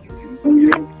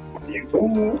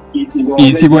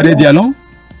 Isibo Radio, allo?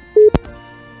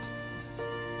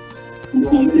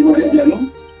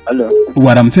 Hello.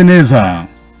 Waramutse neza.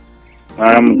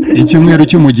 Waramutse. Icyumweru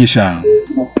cy'umugisha.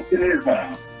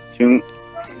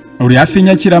 Uri hafi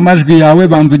nyakira amajwi yawe,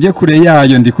 banza ujye kure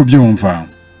yayo ndi kubyumva.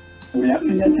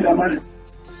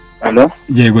 Hello.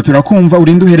 Yego turakumva.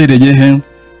 Uri nduherereye he?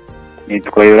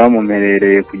 Nitwa Yoramu,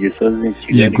 mperereye ku Gisozi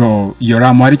Kigali. Yego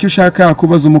Yoramu, hari icyo ushaka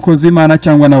kubaza umukozi w'Imana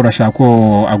cyangwa nawe urashaka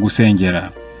ko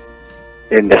agusengera?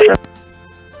 Ndashaka.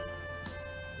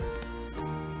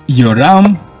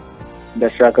 Yoramu,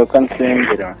 ndashaka ko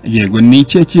nsengera. Yego, ni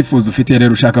iki cyifuzo ufite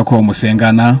rero ushaka ko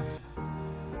musengana?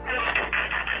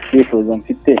 Cyifuzo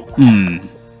mfite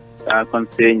ko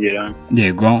nsengera.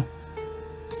 Yego,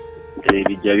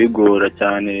 bijya bigora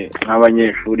cyane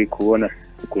nk'abanyeshuri kubona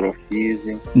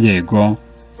korofizi. Yego,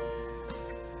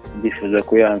 ndifuza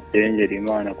ko yansengera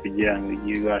Imana kugira ngo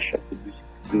ijye ibasha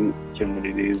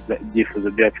kudukemurira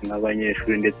ibyifuzo byacu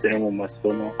nk'abanyeshuri ndetse no mu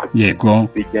masomo. Yego,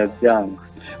 bijya byanga.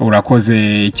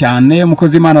 Urakoze cyane,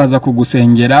 umukozi w'Imana araza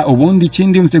kugusengera. Ubundi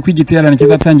ikindi mse kwigiterana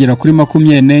kizatangira kuri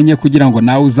 24 kugira ngo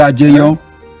nawe uzajyeyo.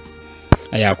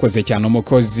 Yakoze cyane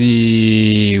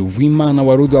umukozi w'Imana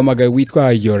waruduhamagaye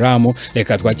witwa Yoramu.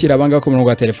 Reka twakira abanga ku murongo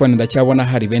wa telefone, ndacyabona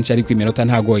hari benshi ariko iminota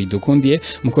ntago idukundiye.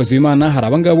 Umukozi w'Imana, hari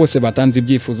abanga bose batanze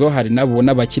ibyifuzo, hari nabo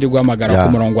n'abakiri guhamagara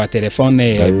ku murongo wa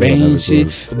telefone benshi.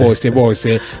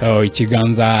 Bose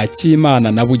ikiganza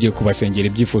cy'Imana nabugiye kubasengera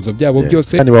ibyifuzo byabo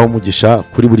byose. Kandi baho umugisha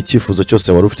kuri buri cyifuzo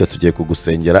cyose wari ufite, tugiye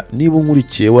kugusengera. Niba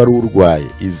unkurikiye wari urwaye,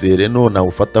 izere none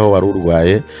ufataho wari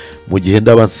urwaye. Mu gihe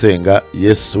ndabansenga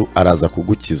Yesu araza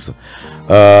kugukiza.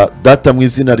 Data, mu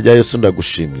izina rya Yesu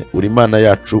ndagushimye. Uri Imana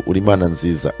yacu, uri Imana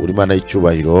nziza, uri Imana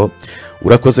y'icyubahiro.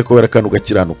 Urakoze ko werekana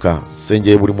ugakiranuka.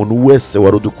 Sengeye buri muntu wese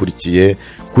wari udukurikiye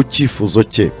ku cyifuzo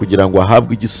cye kugira ngo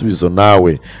ahabwe igisubizo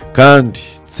nawe. Kandi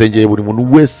sengeye buri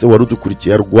muntu wese wari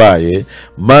udukurikiye arwaye,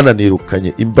 Mana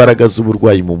nirukanye imbaraga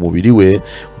z'uburwayi mu mubiri we.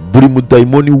 Buri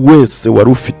mudayimoni wese wari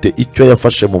ufite icyo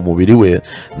yafashe mu mubiri we,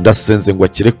 ndasenze ngo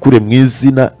akire kure mu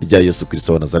izina rya Yesu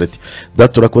Kristo wa Nazareti.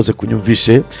 Data, urakoze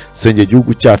kunyumvishe. Sengeye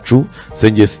igihugu cyacu,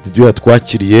 sengeye studio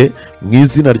yatwakiriye, mu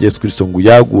izina rya Yesu Kristo ngo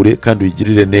uyagure kandi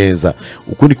uyigirire neza.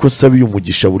 Uko niko nsabiye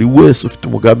umugisha buri wese ufite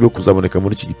umugambi wo kuzaboneka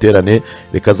muri iki giterane,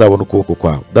 reka azabone ukuboko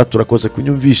kwawe. Data, urakoze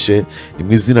kunyumvishe, ni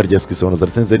mu izina rya Yesu Kristo wa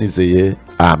Nazareti nizeye.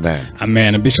 Amen.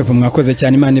 Amen. Bishop, mwakoze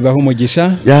cyane, Imana ibahe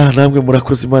umugisha. Namwe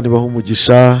murakoze, Imana ibahe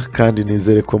umugisha, kandi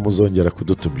nizere ko muzongera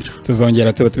kudutumira.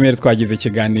 Tuzongera tubatumire, twagize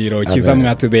ikiganiro kiza,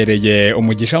 mwatubereye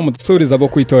umugisha. Mudusuriza abo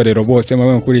ku itorero bose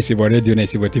mwe kuri Isibo Radio na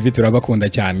Isibo TV, turabakunda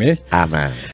cyane. Amen.